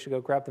 OK, you should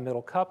go grab the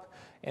middle cup.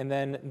 And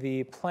then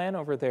the plan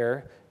over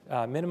there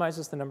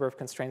minimizes the number of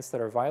constraints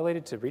that are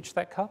violated to reach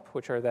that cup,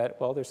 which are that,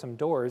 well, there's some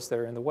doors that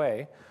are in the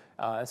way.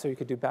 And so you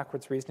could do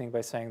backwards reasoning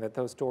by saying that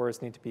those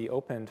doors need to be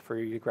opened for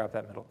you to grab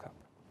that middle cup.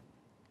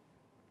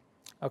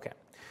 OK.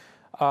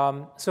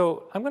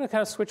 So I'm going to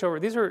kind of switch over.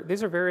 These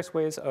are various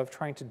ways of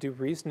trying to do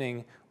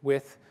reasoning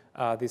with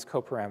these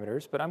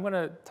coparameters. But I'm going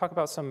to talk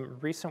about some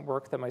recent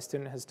work that my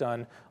student has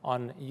done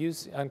on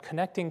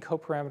connecting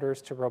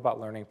coparameters to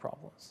robot learning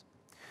problems.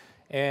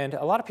 And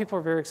a lot of people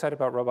are very excited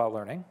about robot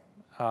learning.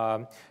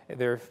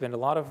 There have been a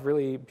lot of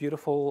really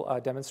beautiful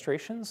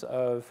demonstrations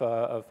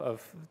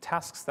of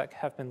tasks that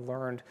have been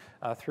learned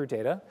through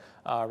data,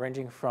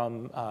 ranging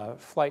from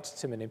flight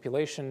to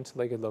manipulation to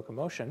legged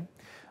locomotion.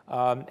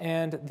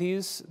 And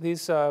these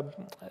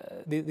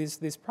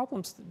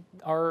problems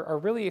are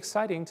really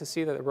exciting to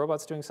see that the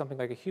robot's doing something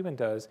like a human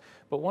does.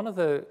 But one of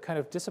the kind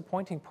of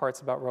disappointing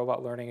parts about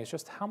robot learning is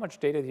just how much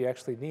data do you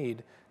actually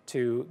need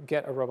to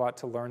get a robot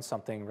to learn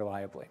something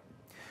reliably.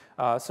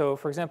 So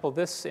for example,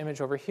 this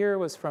image over here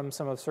was from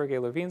some of Sergey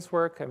Levine's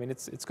work. I mean,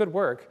 it's good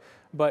work,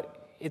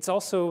 but it's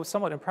also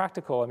somewhat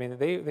impractical. I mean,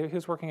 he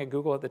was working at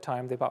Google at the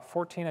time. They bought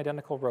 14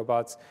 identical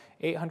robots,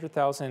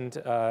 800,000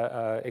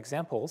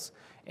 examples,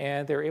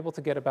 and they were able to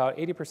get about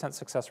 80%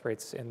 success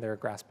rates in their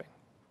grasping,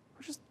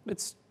 which is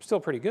it's still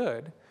pretty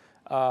good.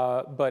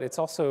 But it's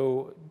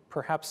also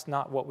perhaps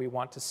not what we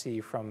want to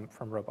see from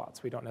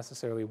robots. We don't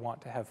necessarily want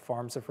to have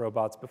farms of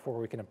robots before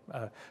we can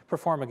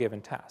perform a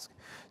given task.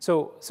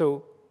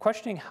 So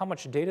questioning how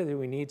much data do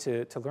we need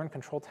to learn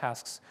control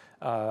tasks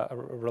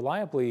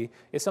reliably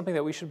is something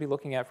that we should be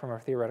looking at from a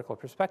theoretical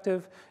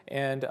perspective.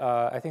 And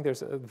I think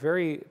there's a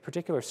very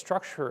particular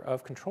structure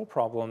of control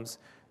problems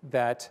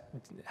that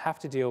have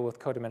to deal with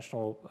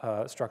codimensional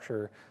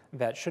structure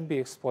that should be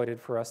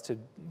exploited for us to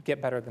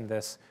get better than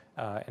this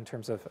in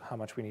terms of how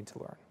much we need to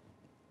learn.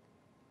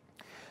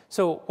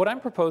 So what I'm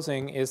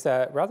proposing is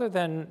that rather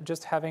than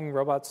just having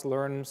robots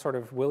learn sort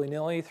of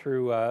willy-nilly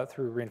through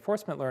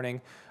reinforcement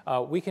learning,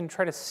 we can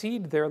try to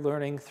seed their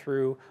learning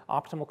through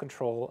optimal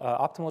control,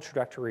 optimal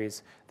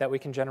trajectories that we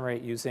can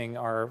generate using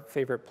our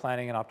favorite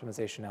planning and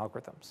optimization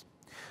algorithms.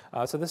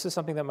 So this is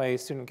something that my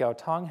student Gao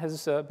Tang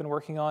has been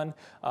working on.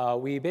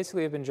 We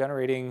basically have been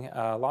generating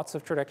lots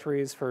of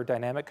trajectories for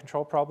dynamic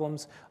control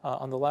problems.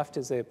 On the left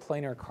is a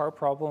planar car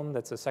problem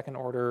that's a second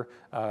order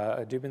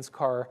Dubin's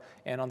car.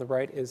 And on the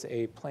right is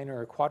a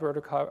planar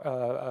quadrotor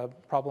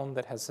problem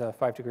that has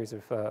 5 degrees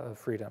of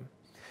freedom.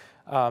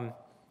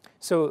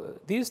 So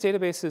these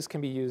databases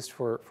can be used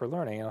for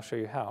learning, and I'll show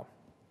you how.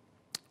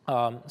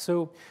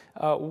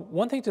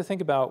 One thing to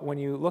think about when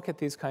you look at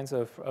these kinds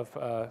of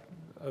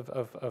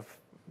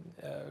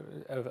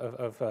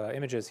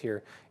images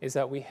here is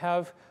that we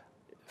have,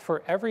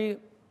 for every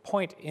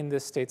point in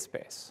this state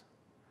space,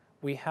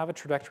 we have a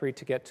trajectory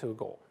to get to a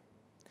goal.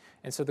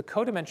 And so the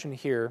codimension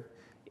here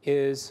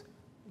is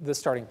the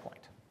starting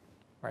point.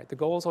 Right? The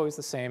goal is always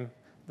the same.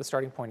 The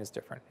starting point is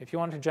different. If you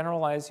wanted to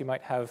generalize, you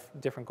might have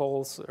different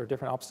goals or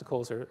different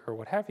obstacles or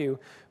what have you.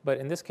 But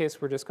in this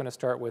case, we're just going to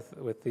start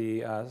with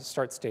the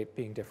start state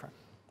being different.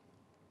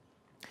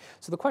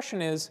 So the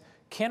question is,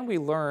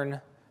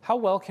 how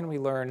well can we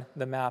learn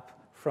the map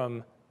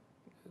from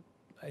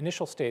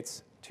initial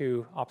states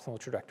to optimal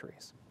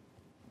trajectories?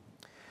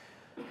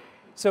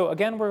 So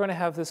again, we're going to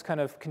have this kind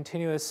of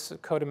continuous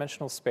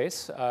codimensional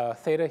space.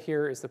 Theta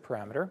here is the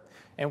parameter.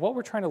 And what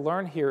we're trying to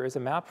learn here is a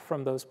map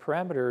from those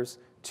parameters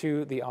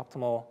to the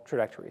optimal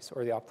trajectories,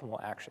 or the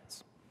optimal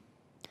actions.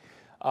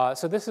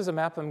 So this is a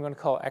map I'm going to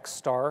call x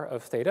star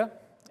of theta.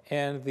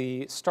 And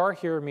the star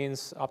here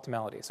means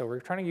optimality. So we're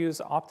trying to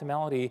use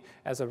optimality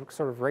as a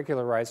sort of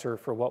regularizer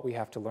for what we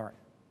have to learn.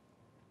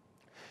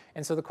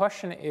 And so the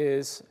question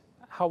is,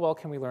 how well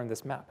can we learn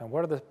this map? And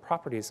what are the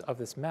properties of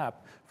this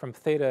map from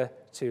theta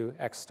to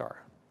x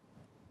star?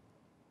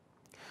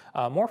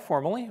 More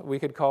formally, we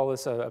could call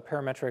this a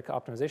parametric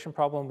optimization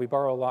problem. We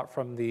borrow a lot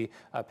from the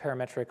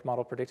parametric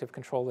model predictive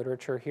control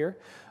literature here.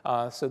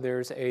 So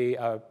there's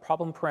a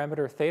problem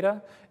parameter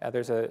theta.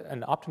 There's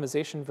an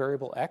optimization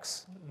variable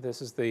x.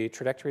 This is the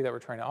trajectory that we're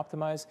trying to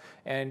optimize.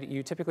 And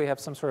you typically have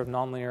some sort of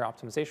nonlinear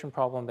optimization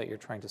problem that you're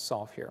trying to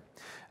solve here.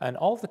 And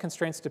all of the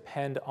constraints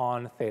depend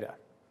on theta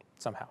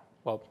somehow.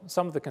 Well,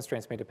 some of the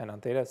constraints may depend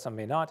on theta, some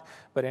may not,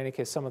 but in any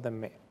case, some of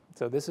them may.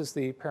 So this is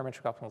the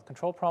parametric optimal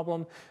control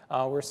problem.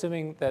 We're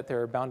assuming that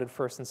there are bounded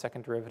first and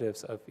second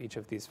derivatives of each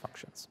of these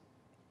functions.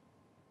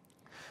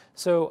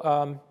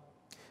 So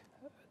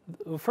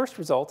the first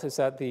result is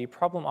that the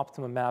problem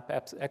optimum map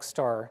x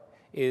star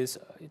is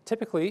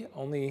typically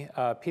only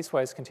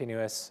piecewise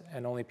continuous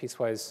and only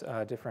piecewise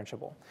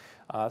differentiable.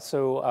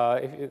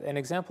 An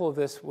example of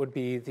this would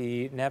be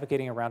the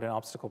navigating around an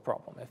obstacle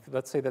problem.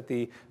 Let's say that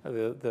the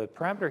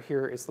parameter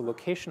here is the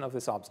location of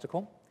this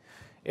obstacle.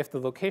 If the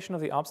location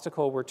of the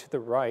obstacle were to the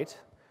right,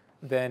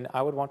 then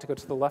I would want to go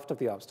to the left of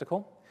the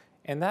obstacle.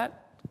 And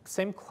that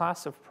same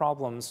class of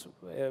problems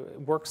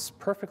works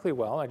perfectly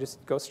well. I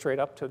just go straight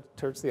up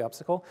towards the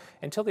obstacle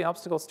until the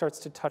obstacle starts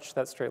to touch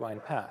that straight line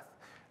path.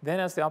 Then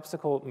as the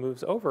obstacle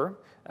moves over,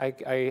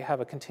 I have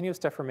a continuous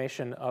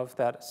deformation of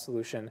that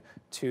solution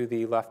to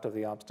the left of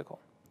the obstacle.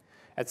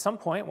 At some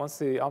point, once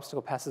the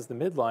obstacle passes the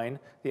midline,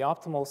 the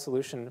optimal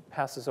solution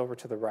passes over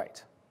to the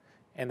right.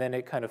 And then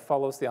it kind of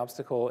follows the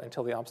obstacle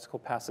until the obstacle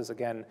passes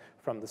again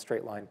from the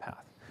straight line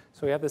path.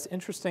 So we have this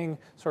interesting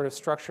sort of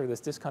structure, this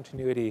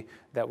discontinuity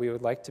that we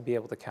would like to be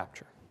able to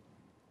capture.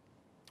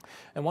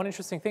 And one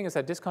interesting thing is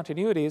that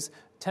discontinuities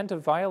tend to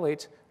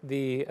violate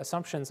the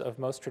assumptions of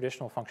most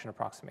traditional function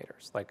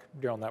approximators, like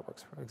neural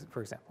networks,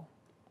 for example.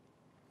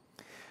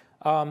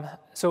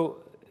 So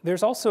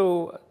there's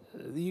also,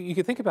 you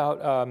could think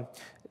about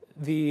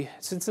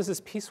since this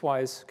is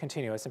piecewise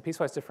continuous and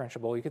piecewise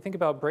differentiable, you could think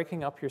about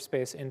breaking up your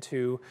space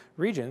into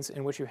regions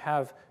in which you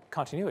have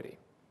continuity.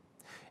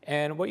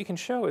 And what you can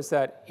show is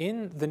that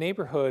in the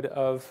neighborhood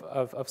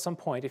of some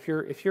point, if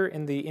you're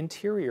in the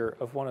interior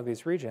of one of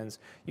these regions,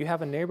 you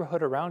have a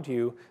neighborhood around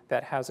you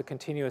that has a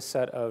continuous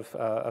set of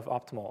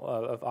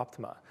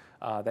optima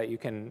that you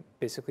can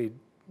basically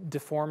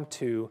deform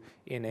to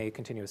in a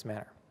continuous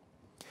manner.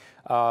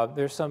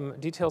 There's some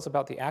details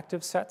about the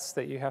active sets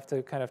that you have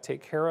to kind of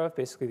take care of.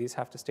 Basically, these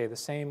have to stay the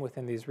same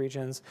within these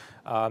regions.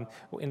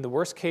 In the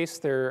worst case,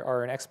 there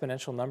are an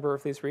exponential number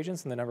of these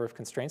regions and the number of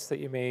constraints that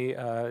you may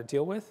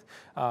deal with.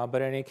 But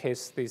in any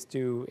case, these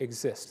do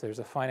exist. There's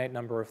a finite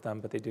number of them,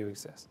 but they do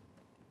exist.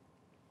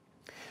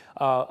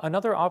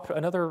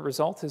 Another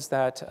result is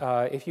that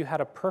if you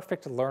had a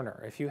perfect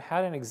learner, if you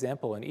had an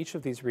example in each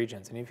of these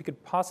regions, and if you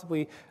could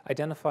possibly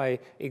identify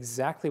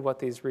exactly what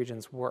these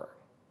regions were,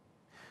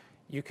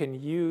 you can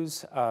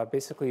use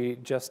basically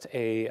just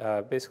a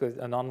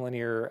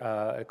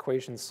nonlinear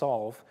equation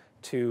solve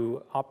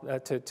to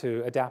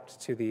adapt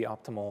to the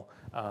optimal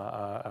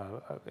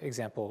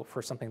example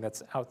for something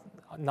that's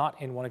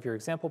not in one of your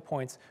example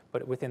points,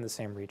 but within the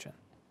same region.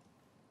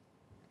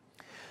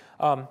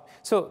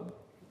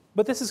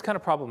 But this is kind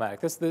of problematic.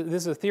 This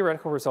is a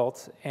theoretical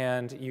result,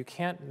 and you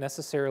can't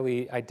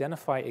necessarily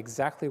identify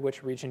exactly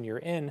which region you're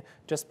in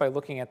just by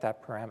looking at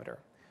that parameter.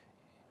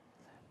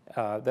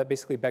 That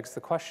basically begs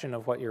the question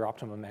of what your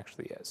optimum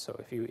actually is. So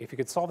if you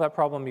could solve that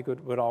problem, you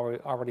would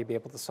already be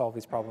able to solve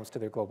these problems to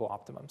their global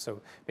optimum.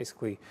 So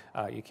basically,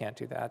 you can't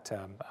do that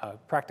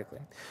practically.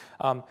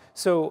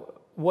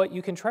 So what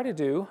you can try to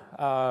do,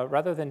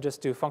 rather than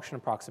just do function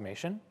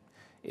approximation,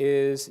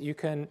 is you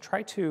can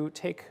try to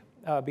take,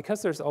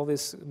 because there's all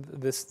this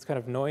kind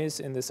of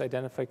noise in this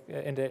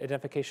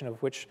identification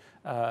of which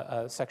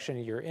section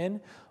you're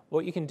in,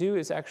 what you can do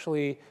is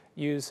actually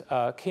use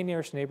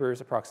k-nearest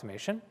neighbors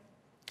approximation.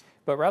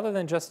 But rather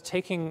than just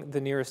taking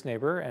the nearest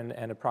neighbor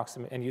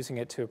and using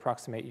it to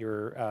approximate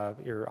your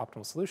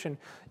optimal solution,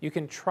 you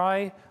can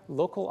try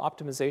local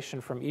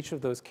optimization from each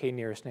of those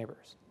k-nearest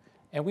neighbors.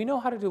 And we know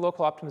how to do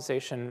local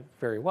optimization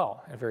very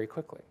well and very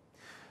quickly.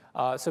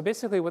 So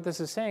basically what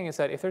this is saying is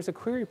that if there's a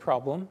query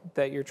problem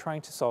that you're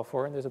trying to solve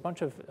for, and there's a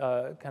bunch of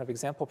kind of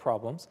example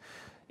problems,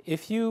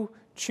 if you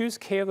choose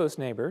k of those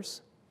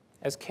neighbors,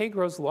 as k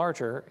grows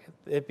larger,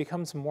 it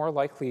becomes more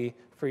likely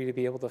for you to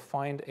be able to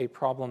find a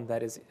problem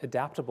that is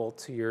adaptable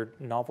to your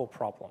novel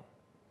problem.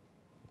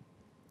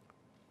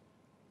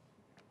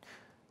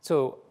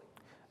 So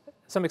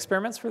some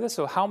experiments for this.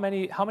 So how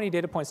many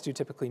data points do you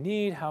typically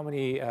need? How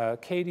many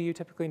k do you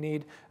typically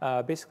need?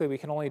 Basically, we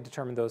can only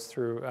determine those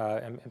through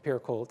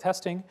empirical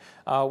testing.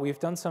 We've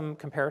done some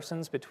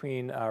comparisons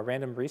between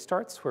random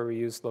restarts, where we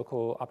use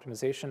local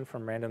optimization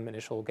from random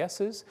initial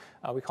guesses.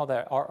 We call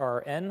that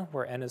RRN,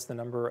 where n is the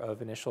number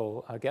of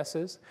initial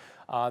guesses.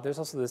 There's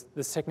also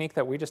this technique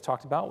that we just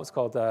talked about, was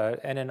called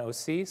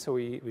NNOC. So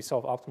we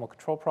solve optimal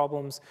control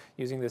problems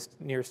using this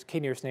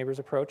k-nearest neighbors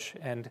approach,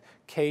 and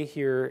k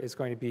here is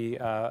going to be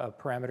a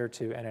parameter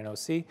to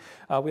NNOC.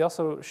 We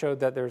also showed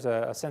that there's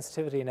a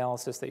sensitivity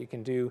analysis that you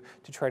can do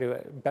to try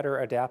to better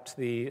adapt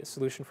the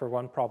solution for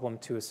one problem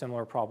to a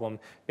similar problem,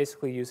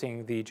 basically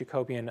using the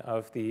Jacobian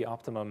of the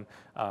optimum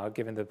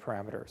given the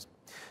parameters.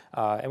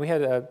 And we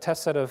had a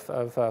test set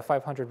of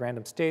 500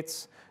 random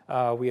states.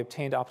 We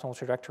obtained optimal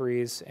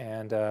trajectories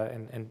and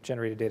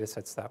generated data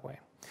sets that way.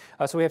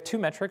 So we have two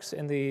metrics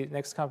in the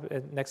next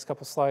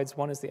couple slides.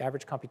 One is the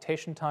average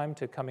computation time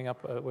to coming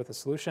up with a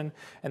solution,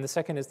 and the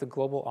second is the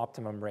global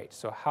optimum rate.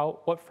 So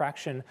what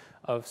fraction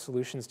of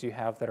solutions do you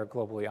have that are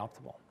globally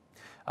optimal?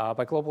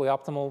 By globally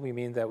optimal, we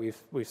mean that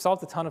we've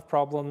solved a ton of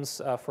problems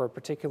for a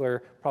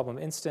particular problem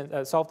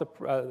instance, solved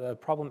a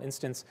problem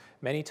instance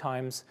many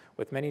times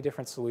with many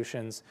different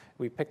solutions.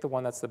 We pick the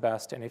one that's the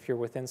best, and if you're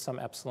within some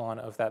epsilon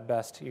of that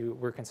best,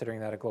 we're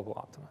considering that a global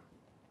optimum.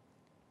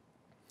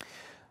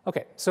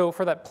 Okay, so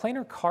for that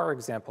planar car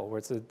example, where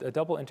it's a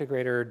double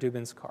integrator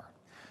Dubin's car,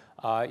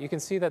 you can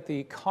see that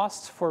the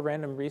cost for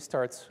random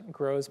restarts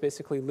grows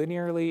basically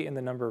linearly in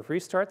the number of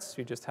restarts.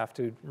 You just have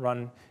to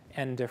run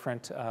n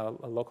different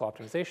local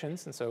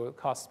optimizations, and so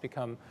costs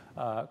become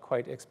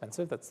quite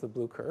expensive. That's the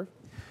blue curve.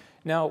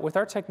 Now, with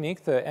our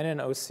technique, the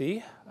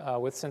NNOC,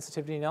 with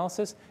sensitivity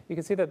analysis, you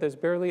can see that there's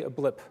barely a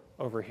blip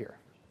over here.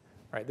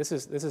 Right? This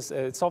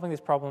is solving these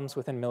problems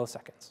within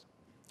milliseconds.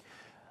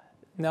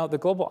 Now, the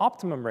global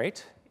optimum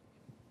rate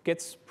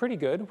gets pretty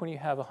good when you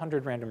have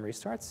 100 random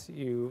restarts.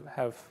 You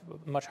have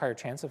a much higher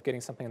chance of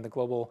getting something in the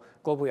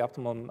globally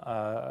optimum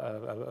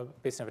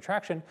basin of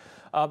attraction.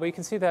 But you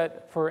can see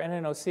that for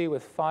NNOC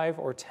with 5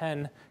 or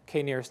 10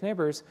 k nearest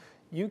neighbors,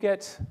 you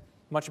get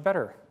much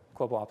better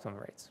global optimum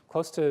rates,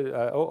 close to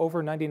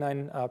over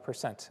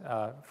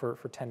 99%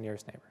 for 10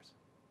 nearest neighbors.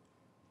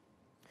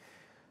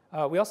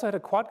 We also had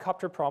a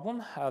quadcopter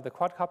problem. The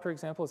quadcopter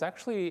example is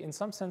actually, in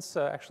some sense,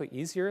 actually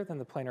easier than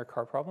the planar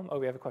car problem. Oh,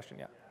 we have a question,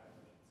 yeah.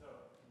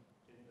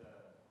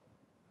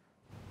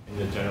 In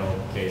the general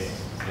case,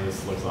 so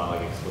this looks a lot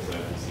like explicit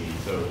FEC.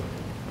 So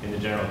in the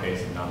general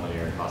case of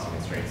nonlinear costing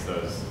constraints,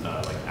 those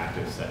like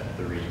active set,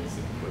 the regions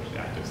in which the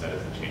active set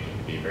is changing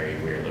to be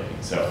very weird looking.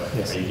 So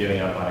yes. Are you giving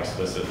up on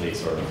explicitly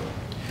sort of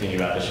thinking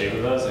about the shape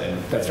of those, and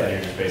that's right.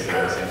 You're just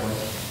basically sampling?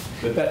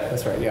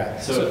 That's right, yeah.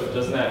 So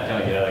doesn't that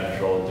kind of get out of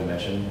control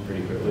dimension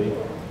pretty quickly?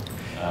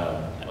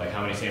 Like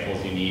how many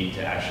samples you need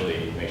to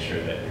actually make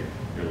sure that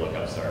your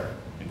lookups are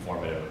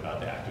informative about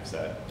the active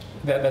set?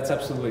 That's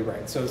absolutely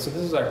right. So this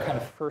is our kind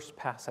of first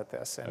pass at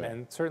this,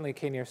 and certainly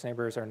k-nearest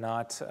neighbors are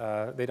not,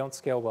 they don't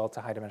scale well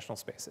to high dimensional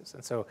spaces.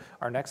 And so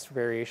our next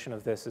variation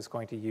of this is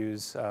going to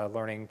use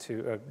learning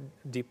to,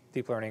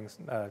 deep learning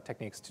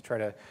techniques to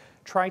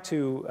try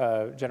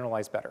to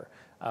generalize better.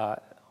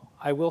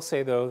 I will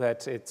say, though,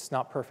 that it's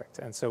not perfect,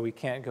 and so we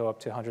can't go up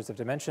to hundreds of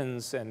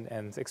dimensions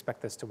and expect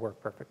this to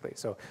work perfectly.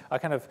 So I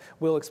kind of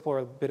will explore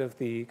a bit of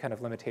the kind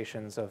of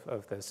limitations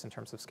of this in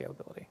terms of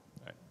scalability.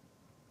 Right.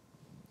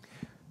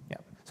 Yeah.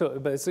 So,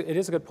 but it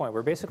is a good point.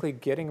 We're basically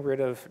getting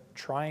rid of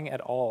trying at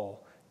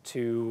all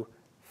to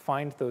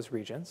find those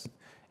regions,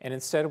 and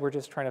instead we're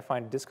just trying to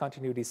find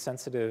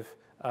discontinuity-sensitive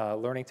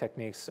learning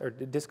techniques or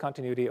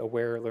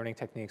discontinuity-aware learning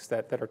techniques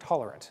that are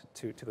tolerant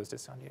to those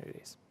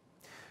discontinuities.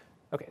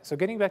 Okay, so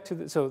getting back to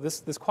this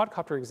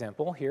quadcopter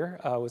example here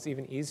was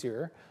even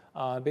easier.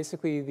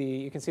 Basically,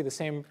 you can see the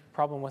same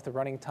problem with the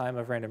running time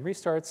of random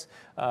restarts.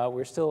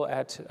 We're still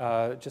at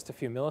just a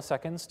few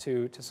milliseconds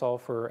to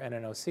solve for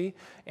NNOC.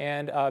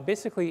 And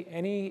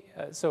basically,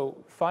 so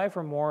 5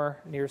 or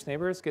more nearest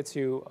neighbors gets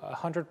you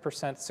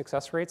 100%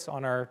 success rates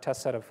on our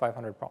test set of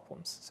 500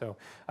 problems. So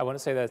I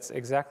wouldn't say that's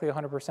exactly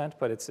 100%,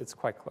 but it's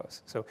quite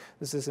close. So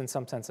this is, in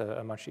some sense,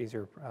 a much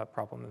easier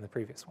problem than the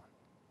previous one.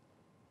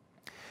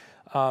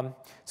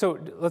 So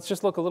let's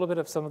just look a little bit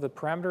at some of the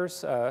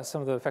parameters,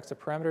 some of the effects of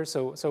parameters.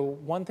 So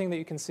one thing that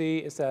you can see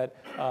is that,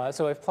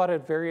 so I've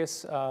plotted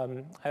various,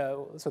 so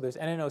there's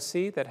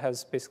NNOC that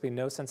has basically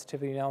no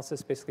sensitivity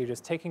analysis, basically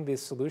just taking the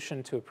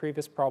solution to a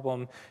previous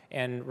problem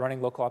and running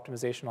local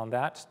optimization on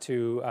that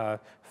to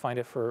find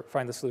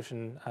the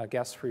solution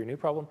guess for your new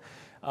problem.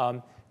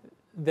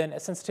 Then a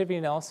sensitivity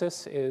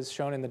analysis is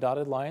shown in the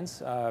dotted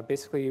lines.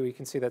 Basically, we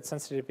can see that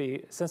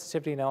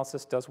sensitivity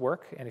analysis does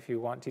work, and if you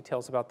want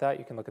details about that,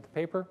 you can look at the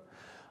paper.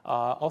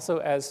 Also,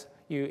 as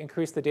you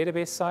increase the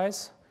database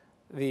size,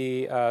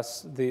 the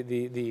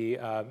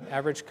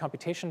average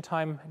computation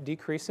time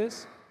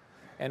decreases,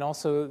 and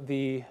also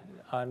the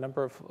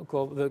number of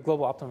the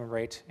global optimum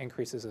rate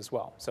increases as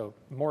well. So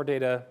more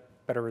data,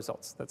 better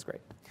results. That's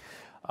great.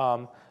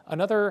 So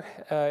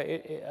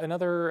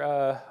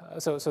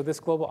this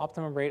global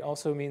optimum rate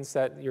also means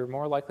that you're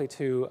more likely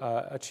to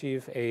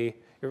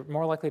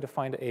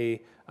find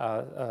a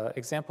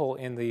example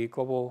in the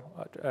global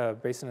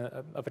basin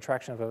of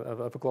attraction of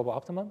a global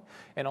optimum.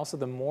 And also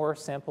the more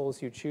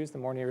samples you choose, the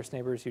more nearest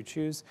neighbors you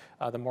choose,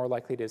 the more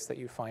likely it is that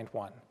you find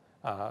one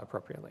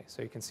appropriately.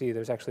 So you can see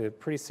there's actually a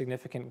pretty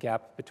significant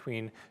gap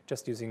between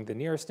just using the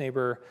nearest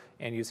neighbor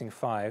and using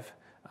 5.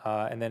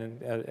 And then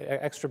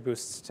extra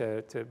boosts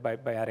by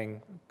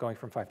going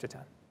from 5 to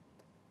 10.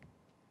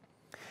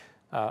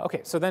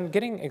 Okay, so then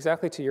getting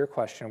exactly to your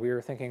question, we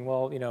were thinking,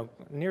 well,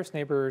 nearest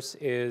neighbors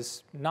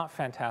is not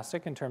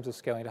fantastic in terms of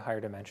scaling to higher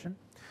dimension.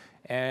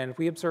 And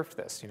we observed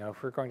this.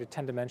 If we're going to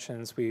 10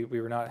 dimensions, we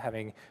were not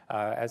having,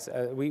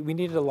 we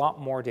needed a lot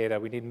more data.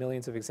 We need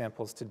millions of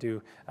examples to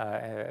do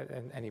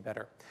any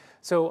better.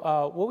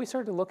 So what we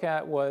started to look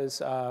at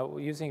was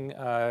using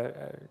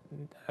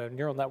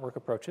neural network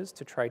approaches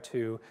to try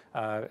to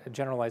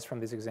generalize from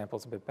these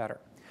examples a bit better.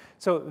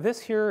 So this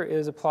here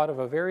is a plot of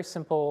a very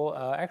simple,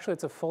 actually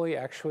it's a fully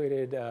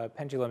actuated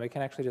pendulum. It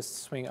can actually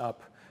just swing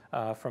up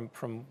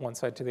from one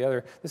side to the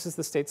other. This is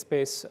the state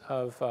space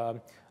of,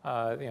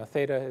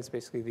 theta is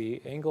basically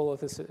the angle of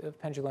this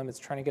pendulum. It's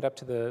trying to get up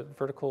to the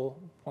vertical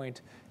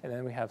point, and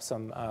then we have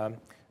some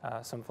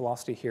some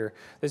velocity here.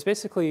 There's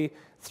basically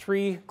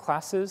 3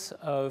 classes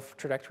of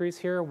trajectories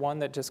here. One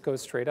that just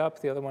goes straight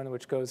up, the other one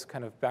which goes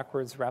kind of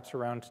backwards, wraps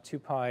around 2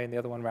 pi, and the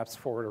other one wraps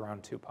forward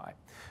around 2 pi.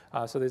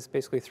 So there's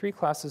basically 3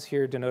 classes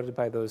here denoted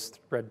by those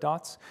red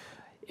dots.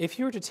 If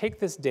you were to take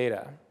this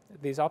data,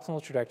 these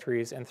optimal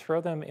trajectories, and throw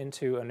them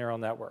into a neural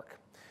network,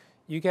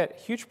 you get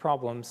huge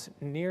problems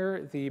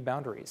near the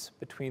boundaries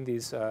between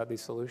these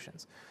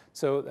solutions.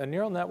 So a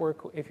neural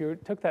network, if you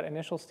took that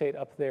initial state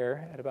up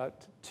there at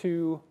about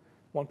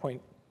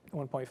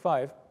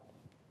 1.5,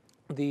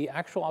 the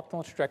actual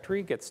optimal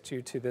trajectory gets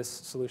you to this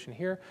solution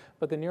here,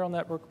 but the neural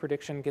network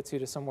prediction gets you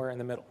to somewhere in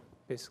the middle.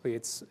 Basically,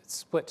 it's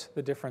split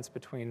the difference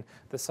between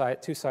the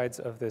 2 sides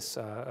of this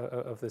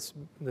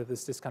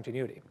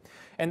discontinuity.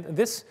 And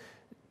this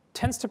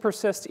tends to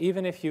persist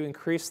even if you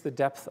increase the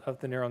depth of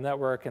the neural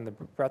network and the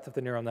breadth of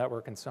the neural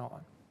network and so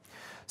on.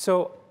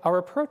 So our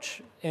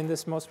approach in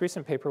this most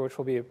recent paper, which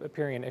will be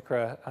appearing in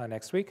ICRA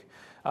next week,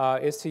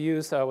 is to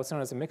use what's known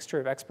as a mixture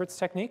of experts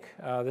technique.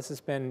 This has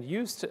been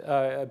used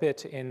a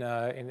bit in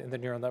the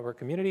neural network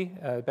community.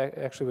 It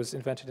actually was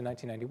invented in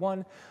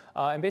 1991.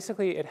 And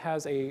basically, it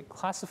has a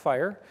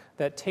classifier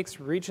that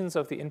takes regions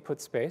of the input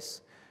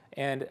space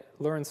and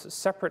learns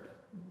separate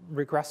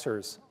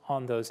regressors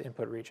on those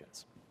input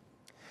regions.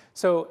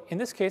 So in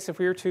this case, if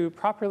we were to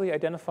properly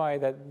identify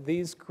that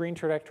these green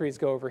trajectories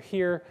go over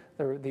here,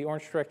 the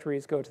orange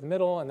trajectories go to the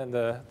middle, and then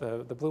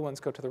the blue ones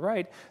go to the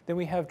right, then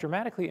we have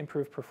dramatically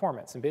improved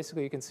performance. And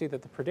basically, you can see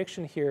that the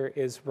prediction here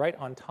is right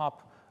on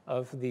top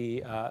of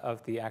the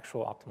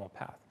actual optimal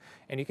path.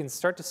 And you can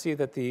start to see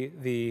that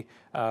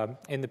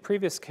in the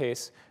previous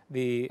case,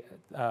 the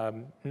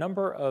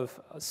number of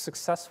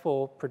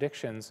successful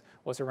predictions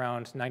was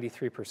around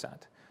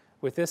 93%.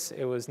 With this,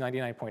 it was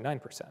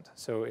 99.9%.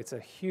 So it's a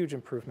huge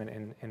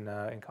improvement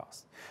in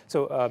cost.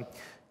 So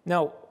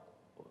now,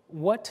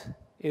 what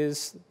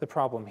is the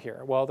problem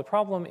here? Well, the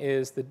problem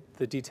is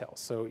the details.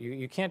 So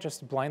you can't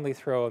just blindly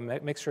throw a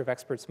mixture of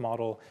experts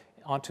model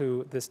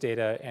onto this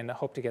data and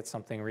hope to get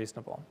something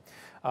reasonable.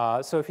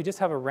 So if you just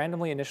have a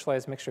randomly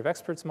initialized mixture of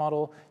experts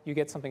model, you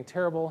get something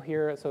terrible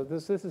here. So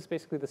this is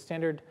basically the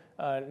standard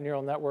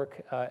neural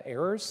network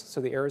errors.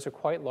 So the errors are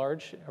quite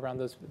large around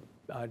those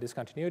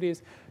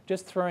discontinuities.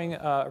 Just throwing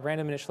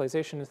random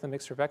initialization into the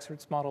mixture of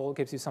experts model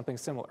gives you something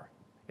similar.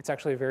 It's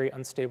actually a very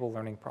unstable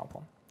learning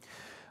problem.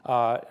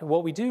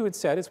 What we do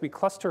instead is we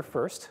cluster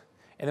first,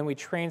 and then we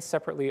train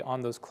separately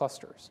on those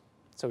clusters.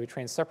 So we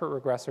train separate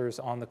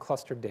regressors on the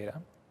clustered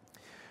data.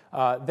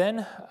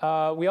 Then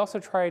we also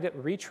tried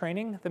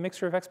retraining the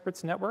mixture of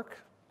experts network,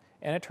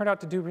 and it turned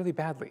out to do really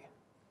badly.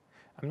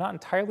 I'm not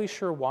entirely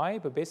sure why,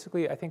 but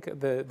basically I think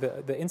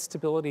the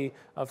instability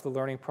of the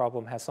learning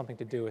problem has something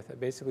to do with it.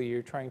 Basically,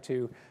 you're trying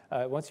to,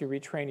 once you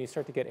retrain, you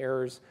start to get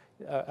errors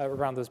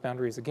around those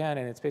boundaries again,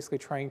 and it's basically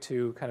trying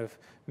to kind of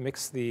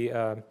mix the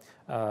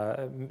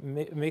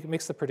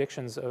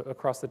predictions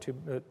across the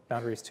 2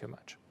 boundaries too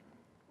much.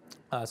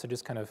 So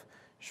just kind of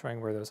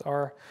showing where those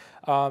are.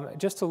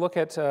 Just to look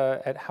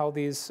at how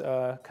these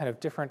kind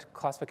of different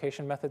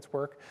classification methods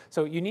work.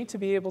 So you need to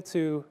be able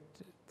to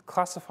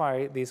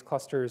classify these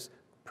clusters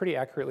pretty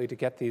accurately to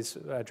get these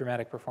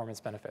dramatic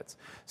performance benefits.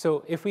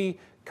 So if we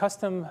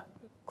custom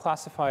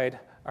classified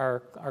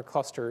our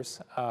clusters,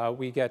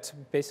 we get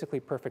basically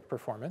perfect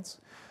performance.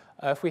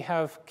 If we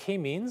have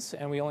k-means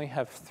and we only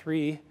have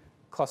 3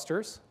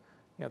 clusters,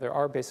 there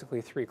are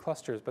basically 3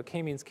 clusters, but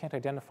k-means can't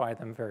identify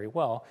them very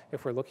well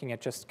if we're looking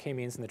at just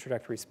k-means in the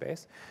trajectory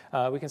space.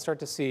 We can start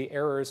to see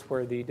errors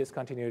where the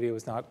discontinuity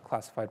was not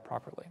classified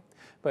properly.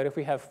 But if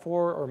we have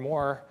 4 or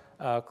more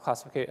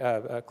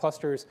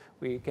clusters,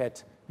 we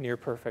get near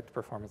perfect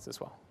performance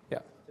as well. Yeah.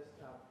 Just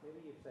maybe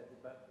you said it,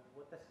 but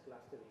what does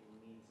clustering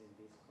means in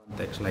this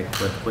context? Like,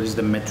 what is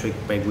the metric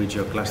by which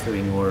you're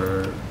clustering,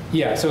 or?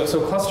 Yeah.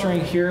 So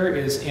clustering here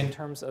is in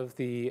terms of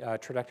the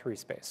trajectory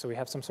space. So we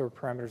have some sort of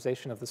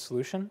parameterization of the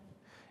solution,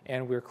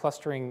 and we're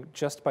clustering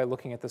just by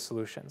looking at the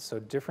solution. So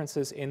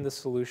differences in the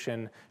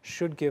solution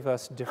should give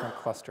us different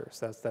clusters.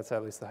 That's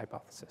at least the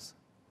hypothesis.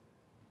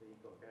 So you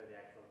compare the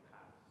actual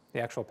paths. The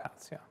actual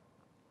paths, yeah.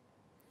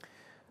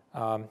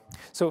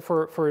 So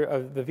for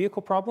the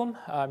vehicle problem,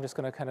 I'm just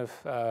going to kind of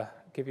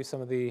give you some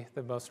of the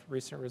most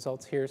recent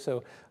results here.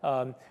 So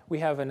we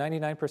have a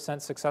 99%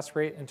 success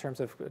rate in terms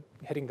of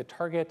hitting the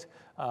target,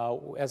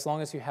 as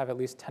long as you have at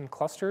least 10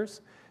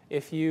 clusters.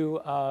 If you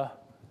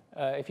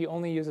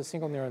only use a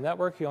single neural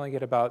network, you only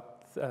get about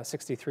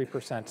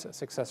 63%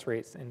 success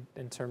rates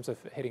in terms of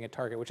hitting a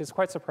target, which is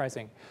quite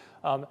surprising.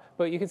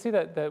 But you can see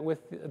that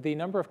with the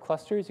number of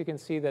clusters, you can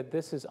see that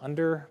this is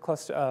under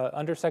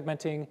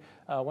segmenting.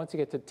 Once you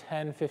get to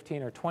 10,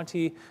 15, or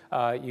 20,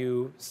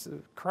 you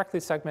correctly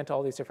segment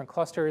all these different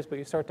clusters, but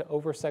you start to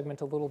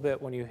over-segment a little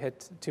bit when you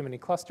hit too many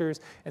clusters.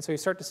 And so you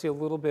start to see a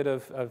little bit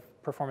of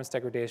performance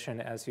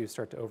degradation as you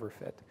start to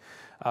overfit.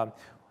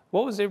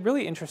 what was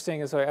really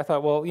interesting is I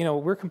thought, well,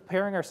 we're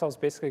comparing ourselves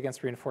basically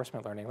against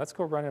reinforcement learning. Let's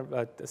go run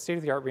a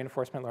state-of-the-art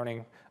reinforcement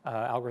learning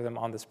algorithm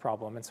on this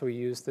problem. And so we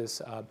used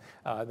this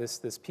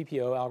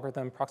PPO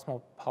algorithm,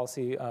 proximal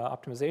policy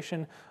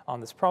optimization, on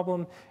this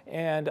problem.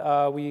 And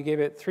we gave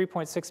it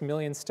 3.6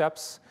 million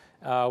steps.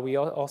 We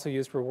also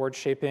used reward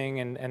shaping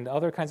and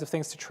other kinds of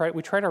things to try.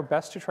 We tried our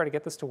best to try to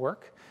get this to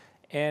work,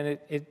 and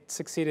it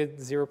succeeded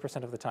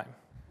 0% of the time.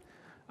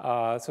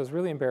 So it was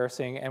really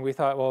embarrassing, and we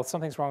thought, well,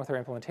 something's wrong with our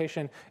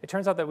implementation. It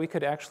turns out that we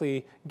could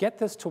actually get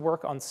this to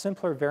work on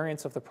simpler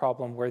variants of the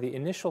problem where the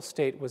initial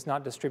state was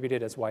not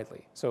distributed as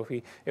widely. So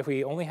if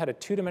we only had a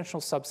two-dimensional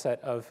subset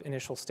of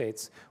initial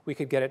states, we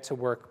could get it to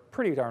work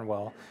pretty darn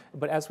well.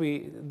 But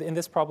in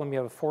this problem, you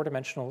have a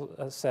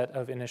four-dimensional set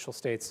of initial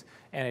states,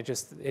 and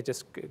it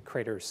just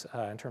craters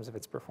in terms of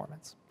its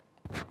performance.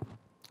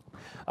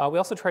 We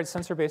also tried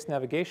sensor-based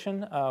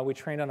navigation. We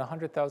trained on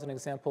 100,000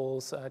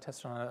 examples,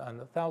 tested on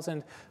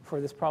 1,000 for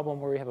this problem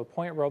where we have a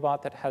point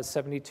robot that has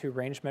 72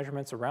 range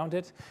measurements around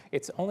it.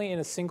 It's only in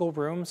a single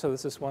room, so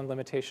this is one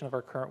limitation of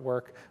our current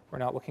work. We're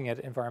not looking at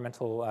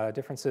environmental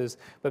differences.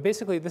 But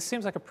basically, this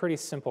seems like a pretty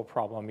simple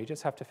problem. You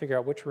just have to figure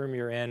out which room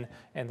you're in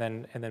and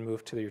then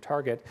move to your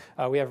target.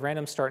 We have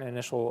random start and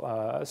initial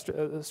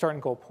start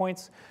and goal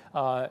points.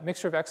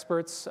 Mixture of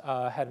experts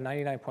had a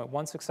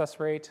 99.1 success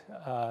rate.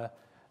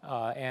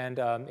 And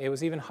it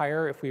was even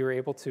higher if we were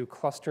able to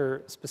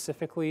cluster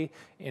specifically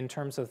in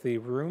terms of the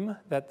room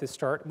that the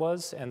start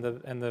was and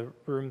the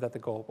room that the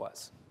goal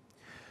was.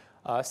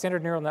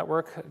 Standard neural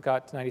network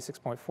got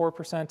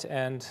 96.4%,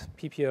 and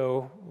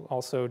PPO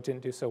also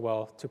didn't do so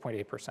well,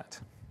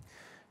 2.8%.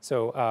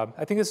 So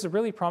I think this is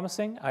really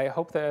promising. I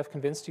hope that I've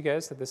convinced you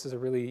guys that this is a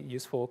really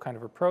useful kind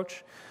of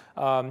approach.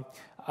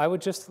 I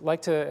would just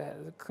like to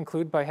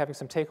conclude by having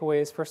some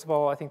takeaways. First of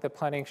all, I think that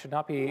planning should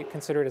not be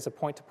considered as a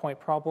point-to-point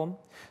problem.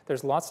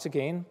 There's lots to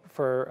gain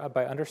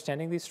by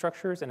understanding these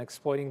structures and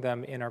exploiting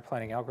them in our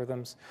planning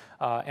algorithms.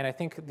 And I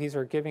think these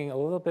are giving a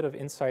little bit of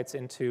insights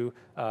into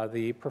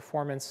the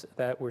performance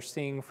that we're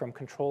seeing from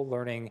controlled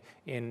learning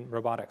in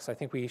robotics. I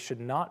think we should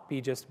not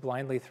be just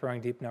blindly throwing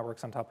deep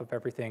networks on top of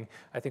everything.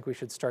 I think we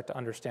should start to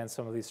understand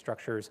some of these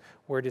structures,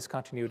 where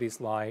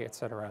discontinuities lie, et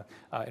cetera,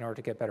 in order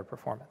to get better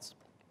performance.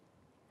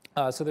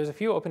 So there's a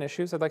few open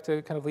issues I'd like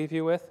to kind of leave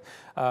you with.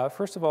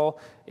 First of all,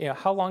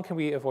 how long can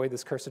we avoid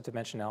this curse of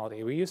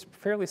dimensionality? We used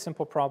fairly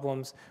simple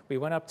problems. We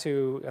went up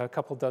to a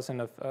couple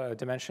dozen of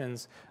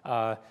dimensions.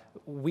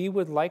 We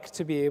would like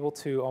to be able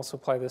to also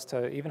apply this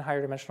to even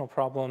higher dimensional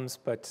problems,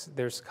 but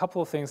there's a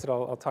couple of things that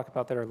I'll talk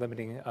about that are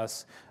limiting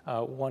us.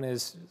 One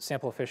is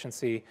sample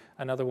efficiency.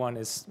 Another one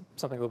is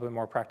something a little bit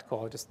more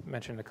practical. I'll just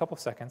mention in a couple of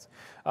seconds.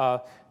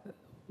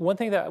 One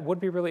thing that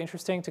would be really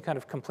interesting to kind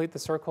of complete the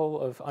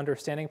circle of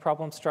understanding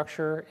problem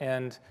structure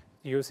and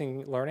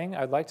using learning,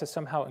 I'd like to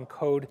somehow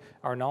encode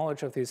our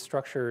knowledge of these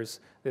structures,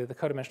 the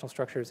codimensional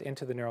structures,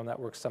 into the neural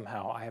network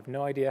somehow. I have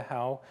no idea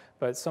how,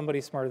 but somebody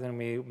smarter than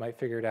me might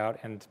figure it out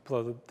and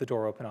blow the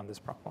door open on this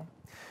problem.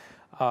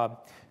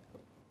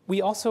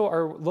 We also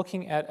are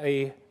looking at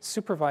a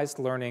supervised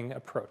learning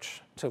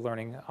approach to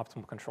learning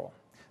optimal control.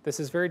 This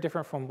is very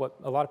different from what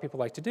a lot of people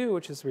like to do,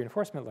 which is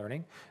reinforcement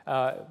learning.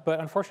 But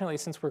unfortunately,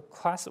 since we're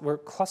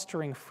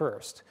clustering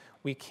first,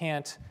 we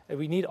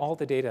need all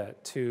the data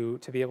to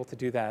be able to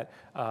do that,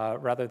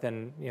 rather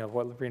than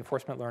what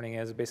reinforcement learning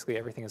is. Basically,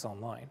 everything is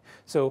online.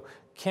 So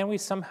can we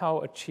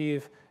somehow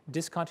achieve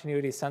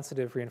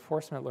discontinuity-sensitive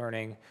reinforcement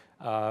learning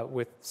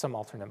with some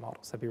alternate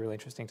models? That'd be really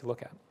interesting to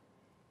look at.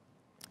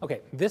 OK,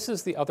 this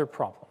is the other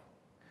problem.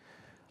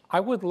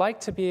 I would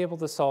like to be able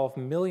to solve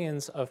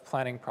millions of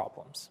planning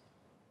problems.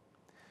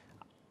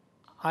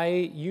 I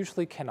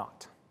usually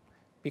cannot,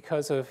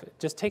 because of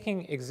just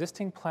taking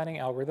existing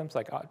planning algorithms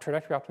like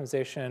trajectory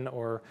optimization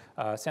or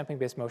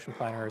sampling-based motion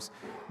planners.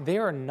 They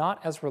are not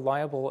as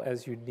reliable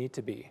as you need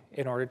to be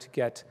in order to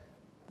get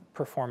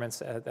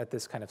performance at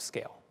this kind of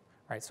scale,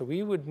 right? So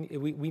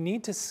we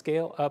need to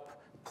scale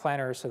up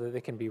planners so that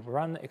they can be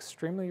run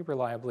extremely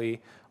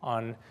reliably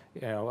on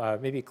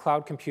maybe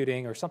cloud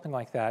computing or something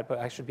like that. But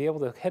I should be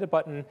able to hit a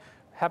button,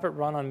 have it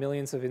run on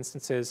millions of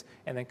instances,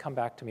 and then come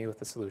back to me with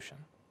the solution.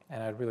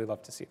 And I'd really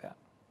love to see that.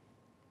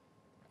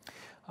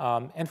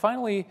 And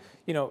finally,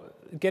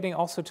 getting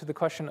also to the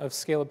question of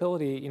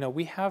scalability,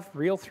 we have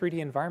real 3D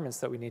environments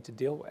that we need to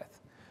deal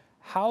with.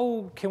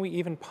 How can we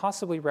even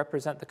possibly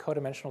represent the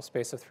codimensional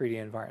space of 3D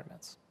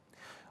environments?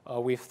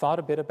 We've thought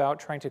a bit about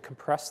trying to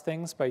compress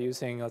things by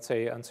using, let's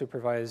say,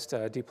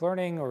 unsupervised deep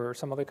learning or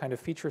some other kind of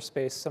feature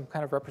space, some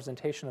kind of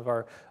representation of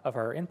our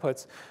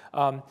inputs.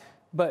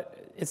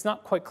 But it's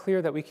not quite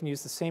clear that we can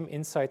use the same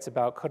insights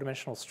about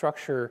codimensional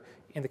structure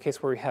in the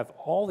case where we have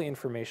all the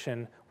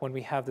information when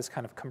we have this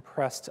kind of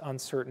compressed,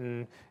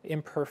 uncertain,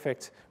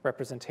 imperfect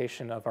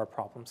representation of our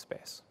problem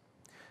space.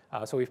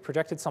 So we've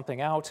projected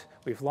something out,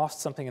 we've lost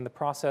something in the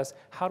process.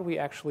 How do we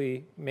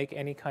actually make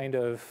any kind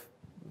of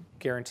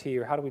guarantee,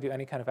 or how do we do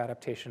any kind of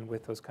adaptation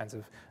with those kinds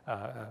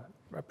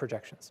of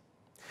projections?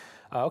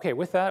 OK,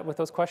 with that, with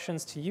those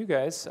questions to you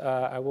guys,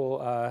 I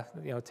will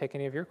take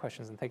any of your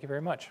questions, and thank you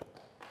very much.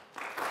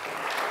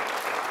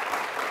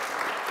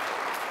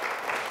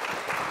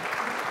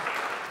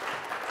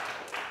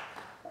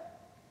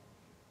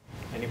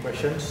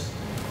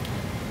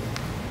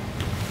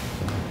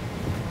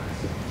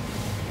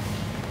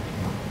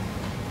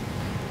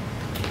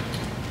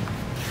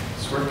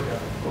 It's working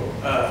out. Cool.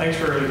 Thanks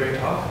for a really great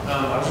talk.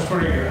 I was just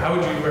wondering, how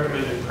would you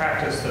recommend in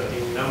practice that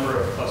the number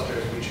of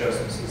clusters be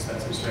chosen, since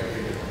that seems to make a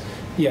big difference?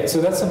 Yeah,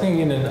 so that's something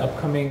in an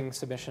upcoming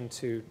submission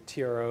to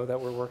TRO that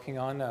we're working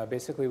on.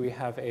 Basically, we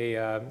have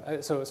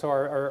so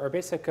our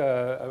basic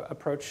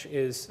approach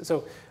is,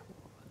 so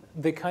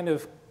the kind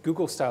of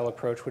Google-style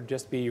approach would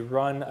just be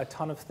run a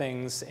ton of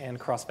things and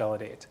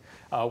cross-validate.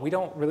 We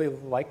don't really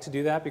like to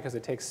do that because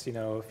it takes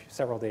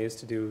several days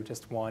to do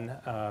just one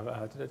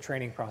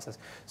training process.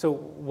 So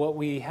what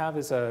we have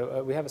is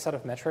we have a set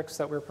of metrics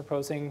that we're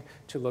proposing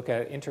to look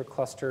at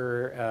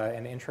inter-cluster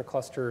and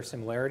intra-cluster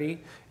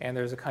similarity, and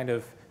there's a kind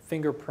of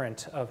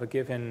fingerprint of a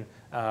given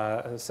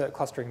set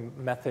clustering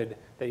method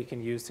that you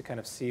can use to kind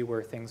of see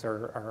where things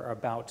are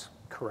about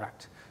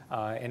correct.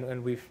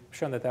 And we've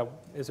shown that that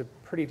is a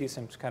pretty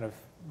decent kind of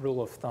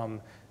rule of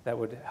thumb that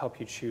would help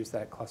you choose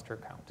that cluster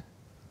count.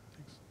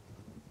 Thanks.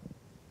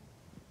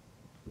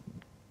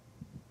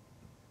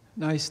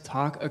 Nice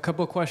talk. A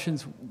couple of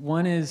questions.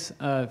 One is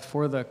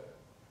for the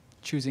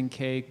choosing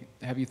K,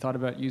 have you thought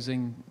about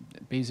using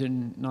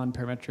Bayesian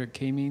non-parametric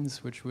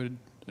K-means, which would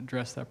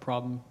address that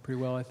problem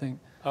pretty well, I think?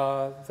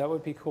 That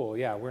would be cool.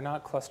 Yeah, we're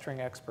not clustering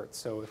experts,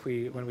 so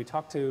when we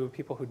talk to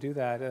people who do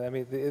that, I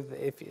mean,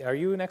 are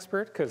you an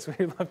expert? Because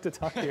we'd love to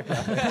talk to you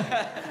about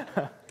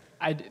it.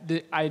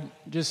 I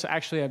just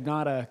actually am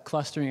not a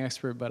clustering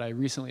expert, but I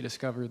recently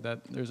discovered that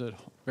there's a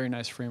very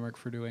nice framework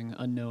for doing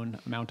unknown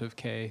amount of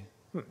K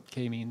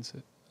means.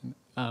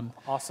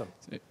 Awesome.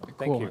 Cool.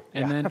 Thank you.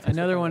 And then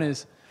another one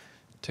is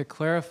to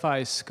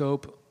clarify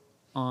scope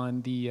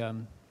on the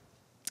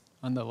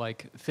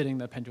like fitting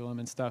the pendulum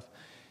and stuff.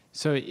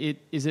 So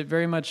is it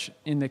very much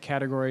in the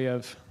category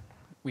of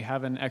we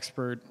have an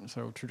expert,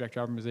 so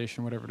trajectory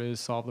optimization, whatever it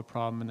is, solve the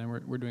problem, and then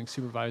we're doing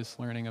supervised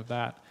learning of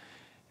that.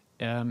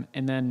 And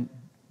then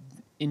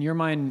in your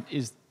mind,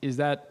 is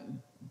that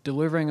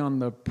delivering on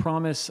the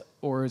promise,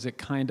 or is it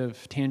kind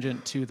of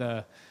tangent to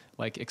the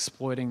like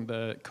exploiting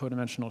the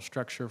codimensional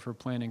structure for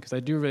planning? Because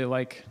I do really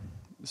like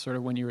sort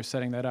of when you were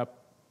setting that up,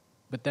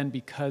 but then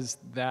because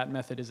that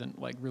method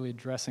isn't like really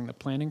addressing the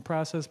planning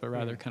process, but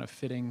rather kind of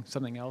fitting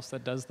something else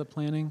that does the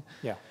planning.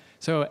 Yeah.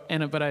 So,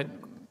 but I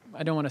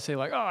don't want to say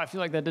like, oh, I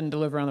feel like that didn't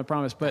deliver on the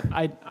promise, but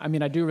I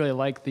mean, I do really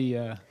like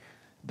the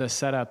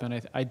setup,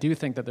 and I do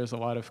think that there's a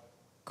lot of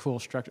cool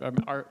structure. I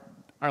mean,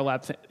 our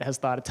lab has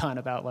thought a ton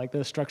about like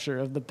the structure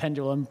of the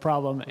pendulum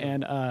problem,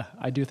 and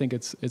I do think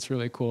it's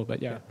really cool.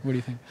 But yeah, what do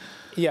you think?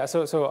 Yeah,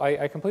 so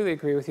I completely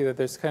agree with you that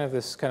there's kind of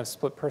this kind of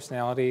split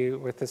personality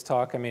with this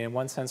talk. I mean, in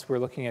one sense, we're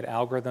looking at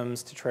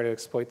algorithms to try to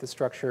exploit the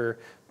structure,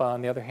 but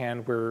on the other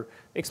hand, we're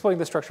exploiting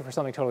the structure for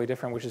something totally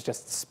different, which is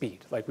just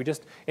speed. Like we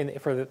just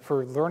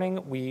for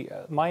learning,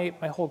 my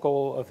whole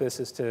goal of this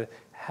is to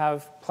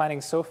have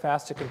planning so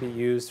fast it can be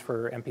used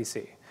for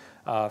MPC.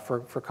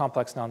 For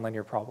complex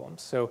nonlinear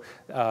problems. So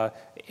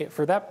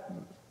for that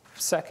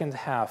second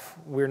half,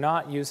 we're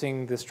not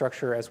using the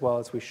structure as well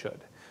as we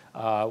should.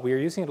 We are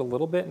using it a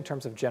little bit in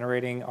terms of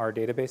generating our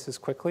databases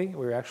quickly.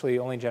 We're actually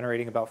only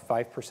generating about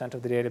 5%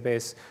 of the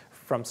database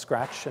from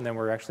scratch, and then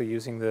we're actually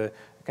using the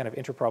kind of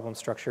interproblem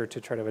structure to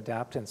try to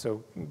adapt, and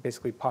so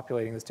basically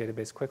populating this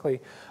database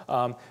quickly.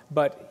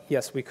 But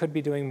yes, we could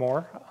be doing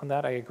more on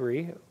that, I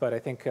agree, but I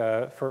think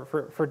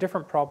for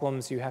different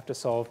problems, you have to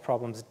solve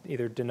problems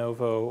either de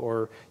novo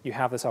or you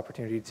have this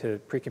opportunity to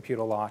pre-compute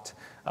a lot.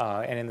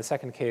 And in the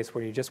second case,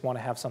 where you just want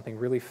to have something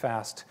really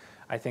fast,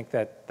 I think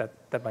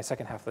that my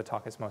second half of the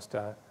talk is most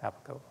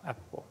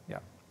applicable. Yeah.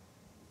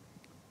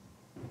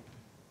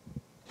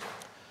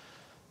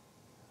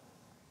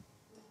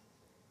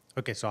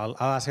 Okay, so I'll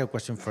ask you a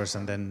question first,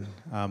 and then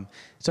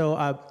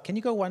can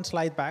you go one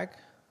slide back?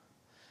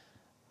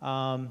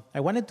 I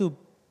wanted to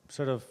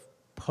sort of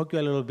poke you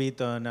a little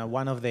bit on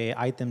one of the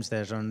items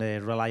there on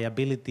the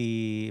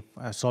reliability,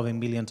 solving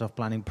millions of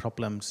planning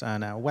problems,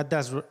 and what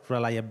does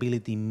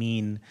reliability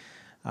mean?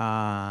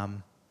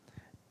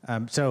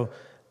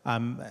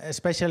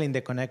 Especially in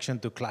the connection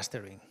to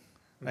clustering,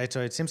 right?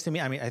 So it seems to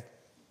me, I mean,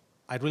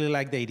 I really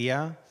like the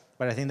idea,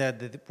 but I think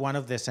that one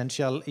of the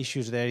essential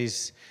issues there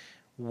is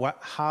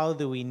how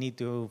do we need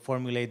to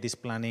formulate this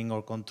planning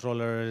or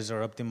controllers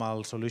or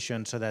optimal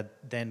solutions so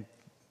that then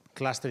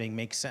clustering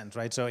makes sense,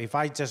 right? So if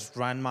I just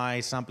run my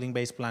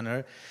sampling-based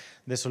planner,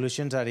 the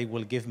solutions that it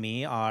will give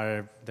me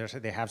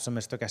they have some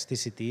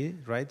stochasticity,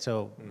 right?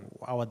 So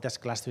what does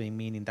clustering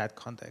mean in that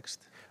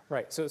context?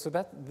 Right, so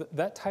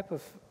that type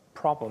of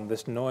problem,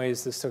 this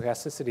noise, this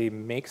stochasticity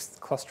makes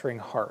clustering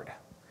hard.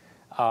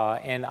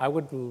 And I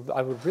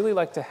would really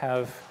like to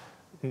have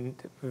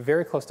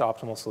very close to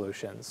optimal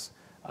solutions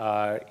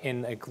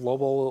in a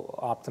global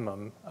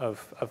optimum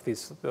of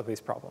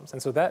these problems.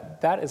 And so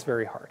that is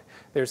very hard.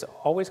 There's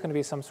always going to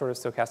be some sort of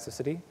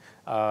stochasticity.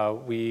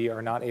 We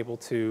are not able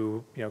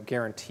to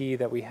guarantee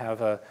that we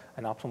have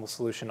an optimal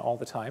solution all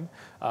the time.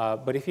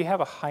 But if you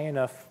have a high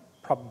enough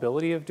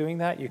probability of doing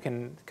that, you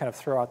can kind of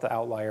throw out the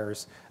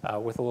outliers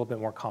with a little bit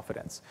more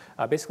confidence.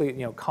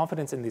 Basically,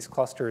 confidence in these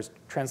clusters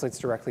translates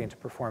directly into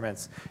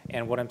performance.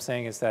 And what I'm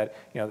saying is that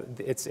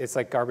it's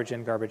like garbage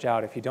in, garbage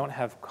out. If you don't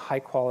have high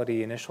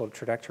quality initial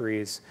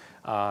trajectories,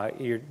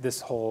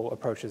 this whole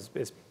approach is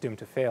doomed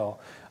to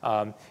fail.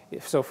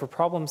 So for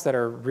problems that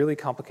are really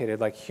complicated,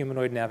 like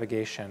humanoid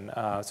navigation,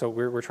 so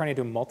we're trying to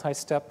do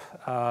multi-step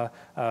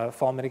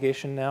fall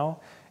mitigation now.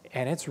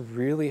 And it's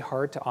really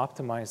hard to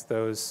optimize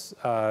those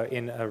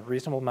in a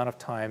reasonable amount of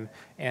time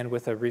and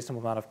with a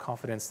reasonable amount of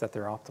confidence that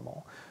they're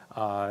optimal.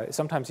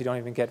 Sometimes you don't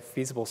even get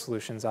feasible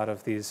solutions out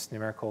of these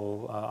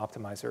numerical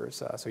optimizers.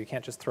 So you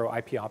can't just throw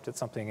IP-opt at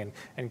something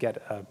and get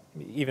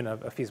even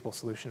a feasible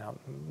solution out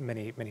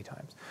many, many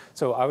times.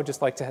 So I would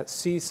just like to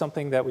see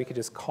something that we could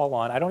just call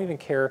on. I don't even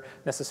care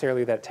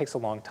necessarily that it takes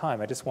a long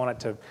time. I just want it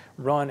to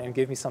run and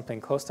give me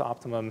something close to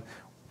optimum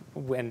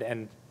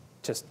and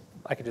just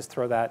I could just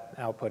throw that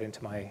output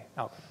into my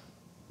output.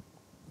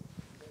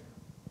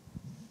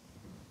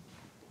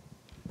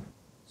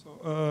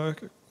 So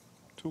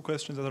two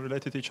questions that are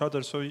related to each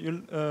other. So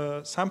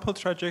you'll sample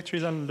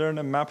trajectories and learn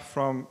a map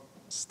from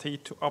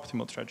state to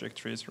optimal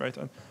trajectories, right?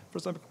 And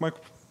first, my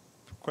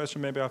question,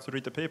 maybe I have to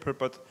read the paper,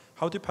 but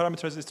how do you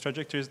parameterize these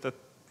trajectories that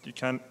you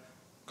can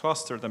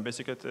cluster them?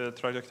 Basically, the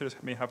trajectories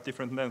may have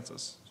different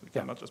lenses. So you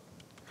cannot just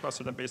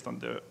cluster them based on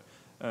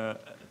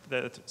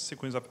the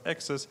sequence of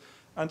x's.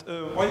 And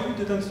why you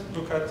didn't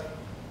look at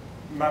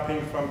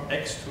mapping from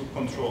X to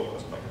control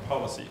as like a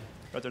policy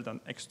rather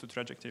than X to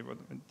trajectory?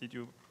 Did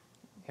you?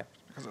 Yeah.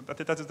 Because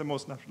that is the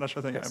most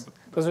natural thing. Yes.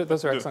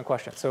 Those are excellent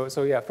questions.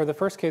 So yeah, for the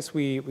first case,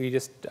 we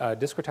just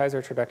discretize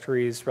our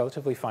trajectories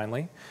relatively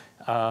finely,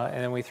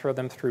 and then we throw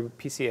them through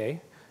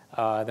PCA.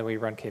 Then we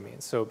run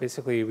k-means. So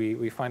basically,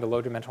 we find a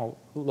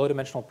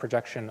low-dimensional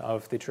projection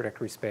of the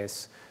trajectory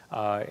space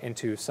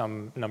into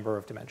some number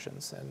of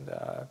dimensions. And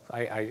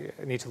I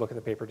need to look at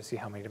the paper to see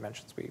how many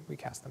dimensions we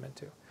cast them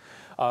into.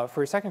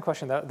 For your second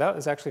question, that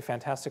is actually a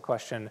fantastic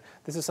question.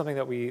 This is something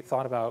that we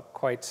thought about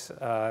quite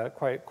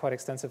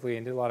extensively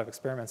and did a lot of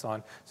experiments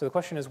on. So the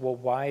question is, well,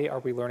 why are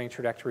we learning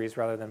trajectories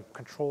rather than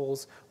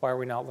controls? Why are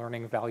we not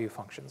learning value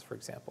functions, for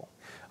example?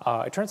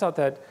 It turns out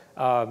that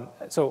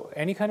so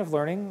any kind of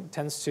learning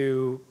tends to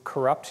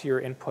corrupt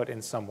your input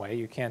in some way.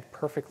 You can't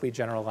perfectly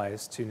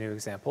generalize to new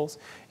examples.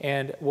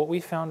 And what we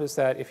found is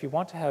that if you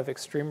want to have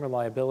extreme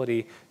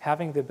reliability,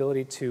 having the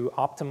ability to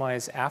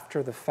optimize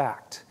after the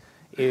fact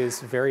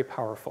is very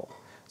powerful.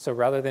 So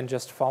rather than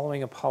just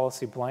following a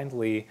policy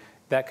blindly,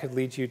 that could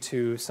lead you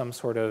to some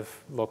sort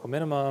of local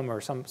minimum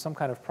or some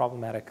kind of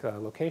problematic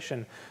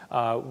location.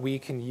 We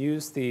can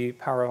use the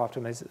power of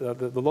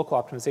the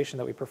local optimization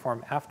that we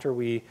perform after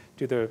we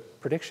do the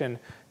prediction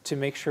to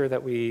make sure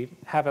that we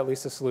have at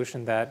least a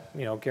solution that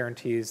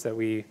guarantees that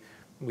we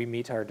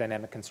meet our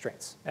dynamic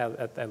constraints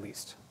at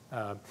least.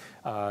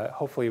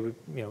 Hopefully,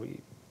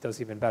 does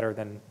even better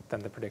than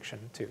the prediction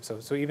too.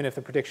 So even if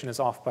the prediction is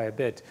off by a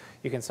bit,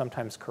 you can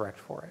sometimes correct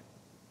for it.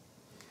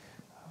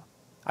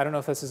 I don't know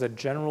if this is a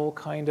general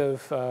kind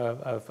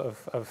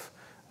of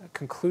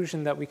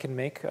conclusion that we can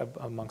make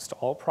amongst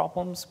all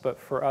problems, but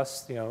for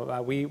us,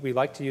 we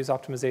like to use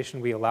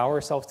optimization. We allow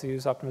ourselves to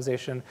use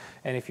optimization,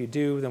 and if you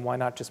do, then why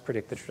not just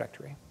predict the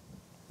trajectory?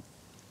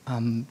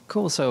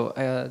 Cool.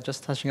 So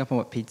just touching up on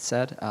what Pete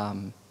said,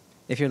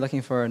 if you're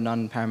looking for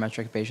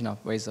non-parametric Bayesian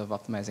ways of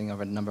optimizing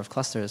over a number of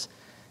clusters,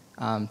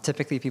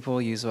 typically people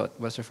use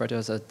what's referred to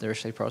as a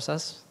Dirichlet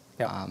process.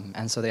 Yeah.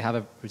 And so they have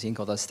a routine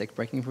called a stick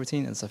breaking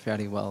routine. It's a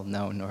fairly well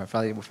known or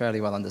fairly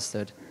well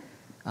understood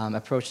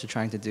approach to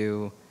trying to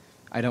do,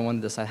 I don't want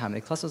to decide how many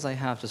clusters I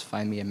have, just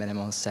find me a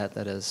minimal set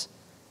that is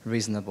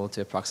reasonable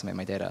to approximate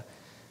my data.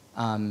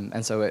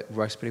 And so it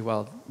works pretty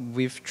well.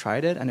 We've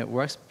tried it, and it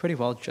works pretty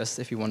well just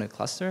if you want to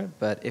cluster.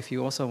 But if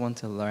you also want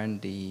to learn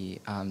the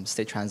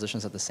state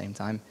transitions at the same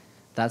time,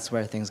 that's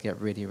where things get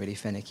really, really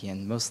finicky.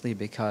 And mostly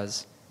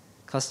because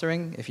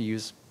clustering, if you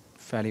use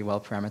fairly well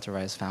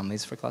parameterized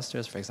families for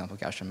clusters, for example,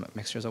 Gaussian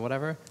mixtures or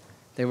whatever,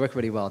 they work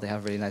really well. They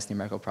have really nice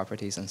numerical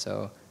properties. And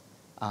so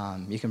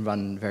you can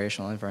run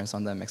variational inference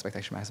on them,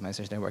 expectation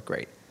maximization, they work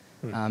great.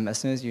 As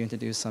soon as you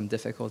introduce some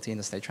difficulty in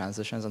the state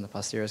transitions and the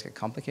posteriors get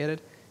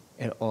complicated,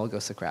 it all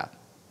goes to crap.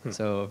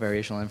 So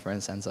variational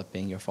inference ends up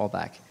being your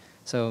fallback.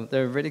 So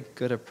they're a really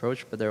good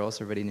approach, but they're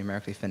also really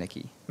numerically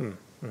finicky.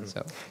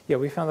 So yeah,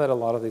 we found that a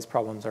lot of these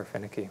problems are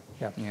finicky.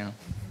 Yeah.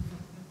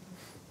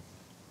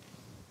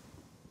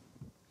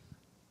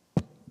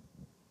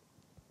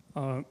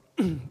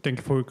 Thank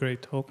you for a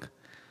great talk.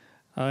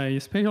 I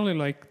especially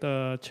like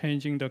the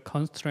changing the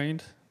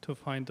constraint to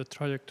find the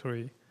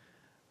trajectory.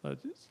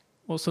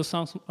 Also,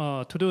 sounds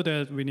to do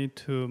that, we need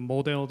to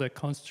model the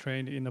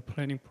constraint in the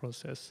planning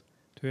process.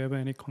 Do you have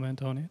any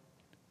comment on it?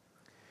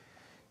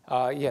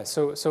 Yeah,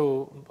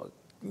 so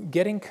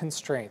getting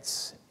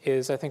constraints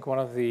is, I think, one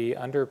of the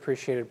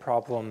underappreciated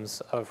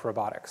problems of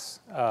robotics.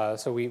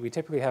 So we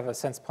typically have a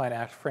sense, plan,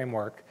 act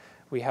framework.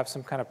 We have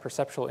some kind of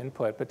perceptual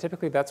input, but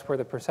typically that's where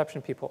the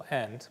perception people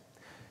end.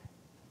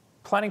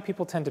 Planning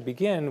people tend to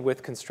begin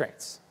with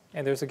constraints,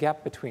 and there's a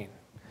gap between.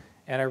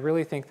 And I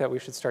really think that we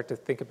should start to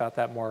think about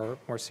that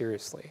more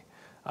seriously.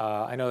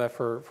 I know that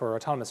for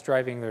autonomous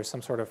driving, there's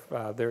some sort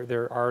of,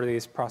 there are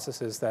these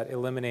processes that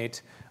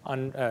eliminate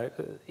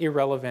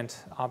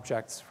irrelevant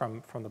objects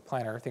from the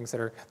planner, things that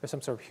are, there's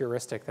some sort of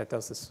heuristic that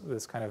does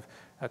this kind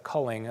of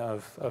culling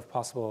of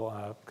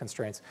possible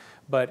constraints.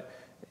 But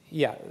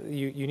yeah,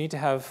 you need to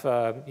have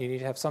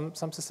some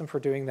system for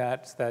doing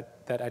that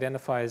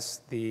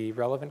identifies the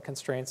relevant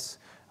constraints.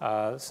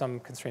 Some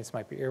constraints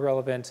might be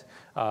irrelevant.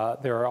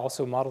 There are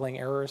also modeling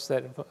errors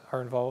that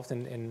are involved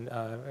in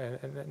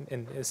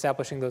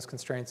establishing those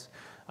constraints.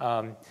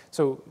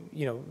 So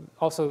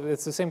also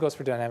it's the same goes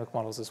for dynamic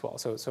models as well.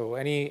 So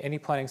any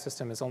planning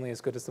system is only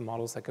as good as the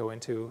models that go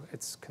into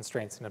its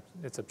constraints and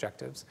its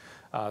objectives.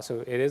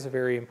 So it is a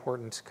very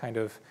important kind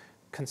of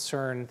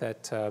concern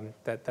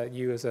that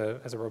you as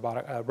a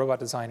robot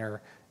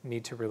designer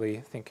need to really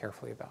think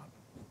carefully about.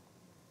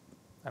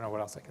 I don't know what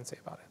else I can say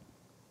about it.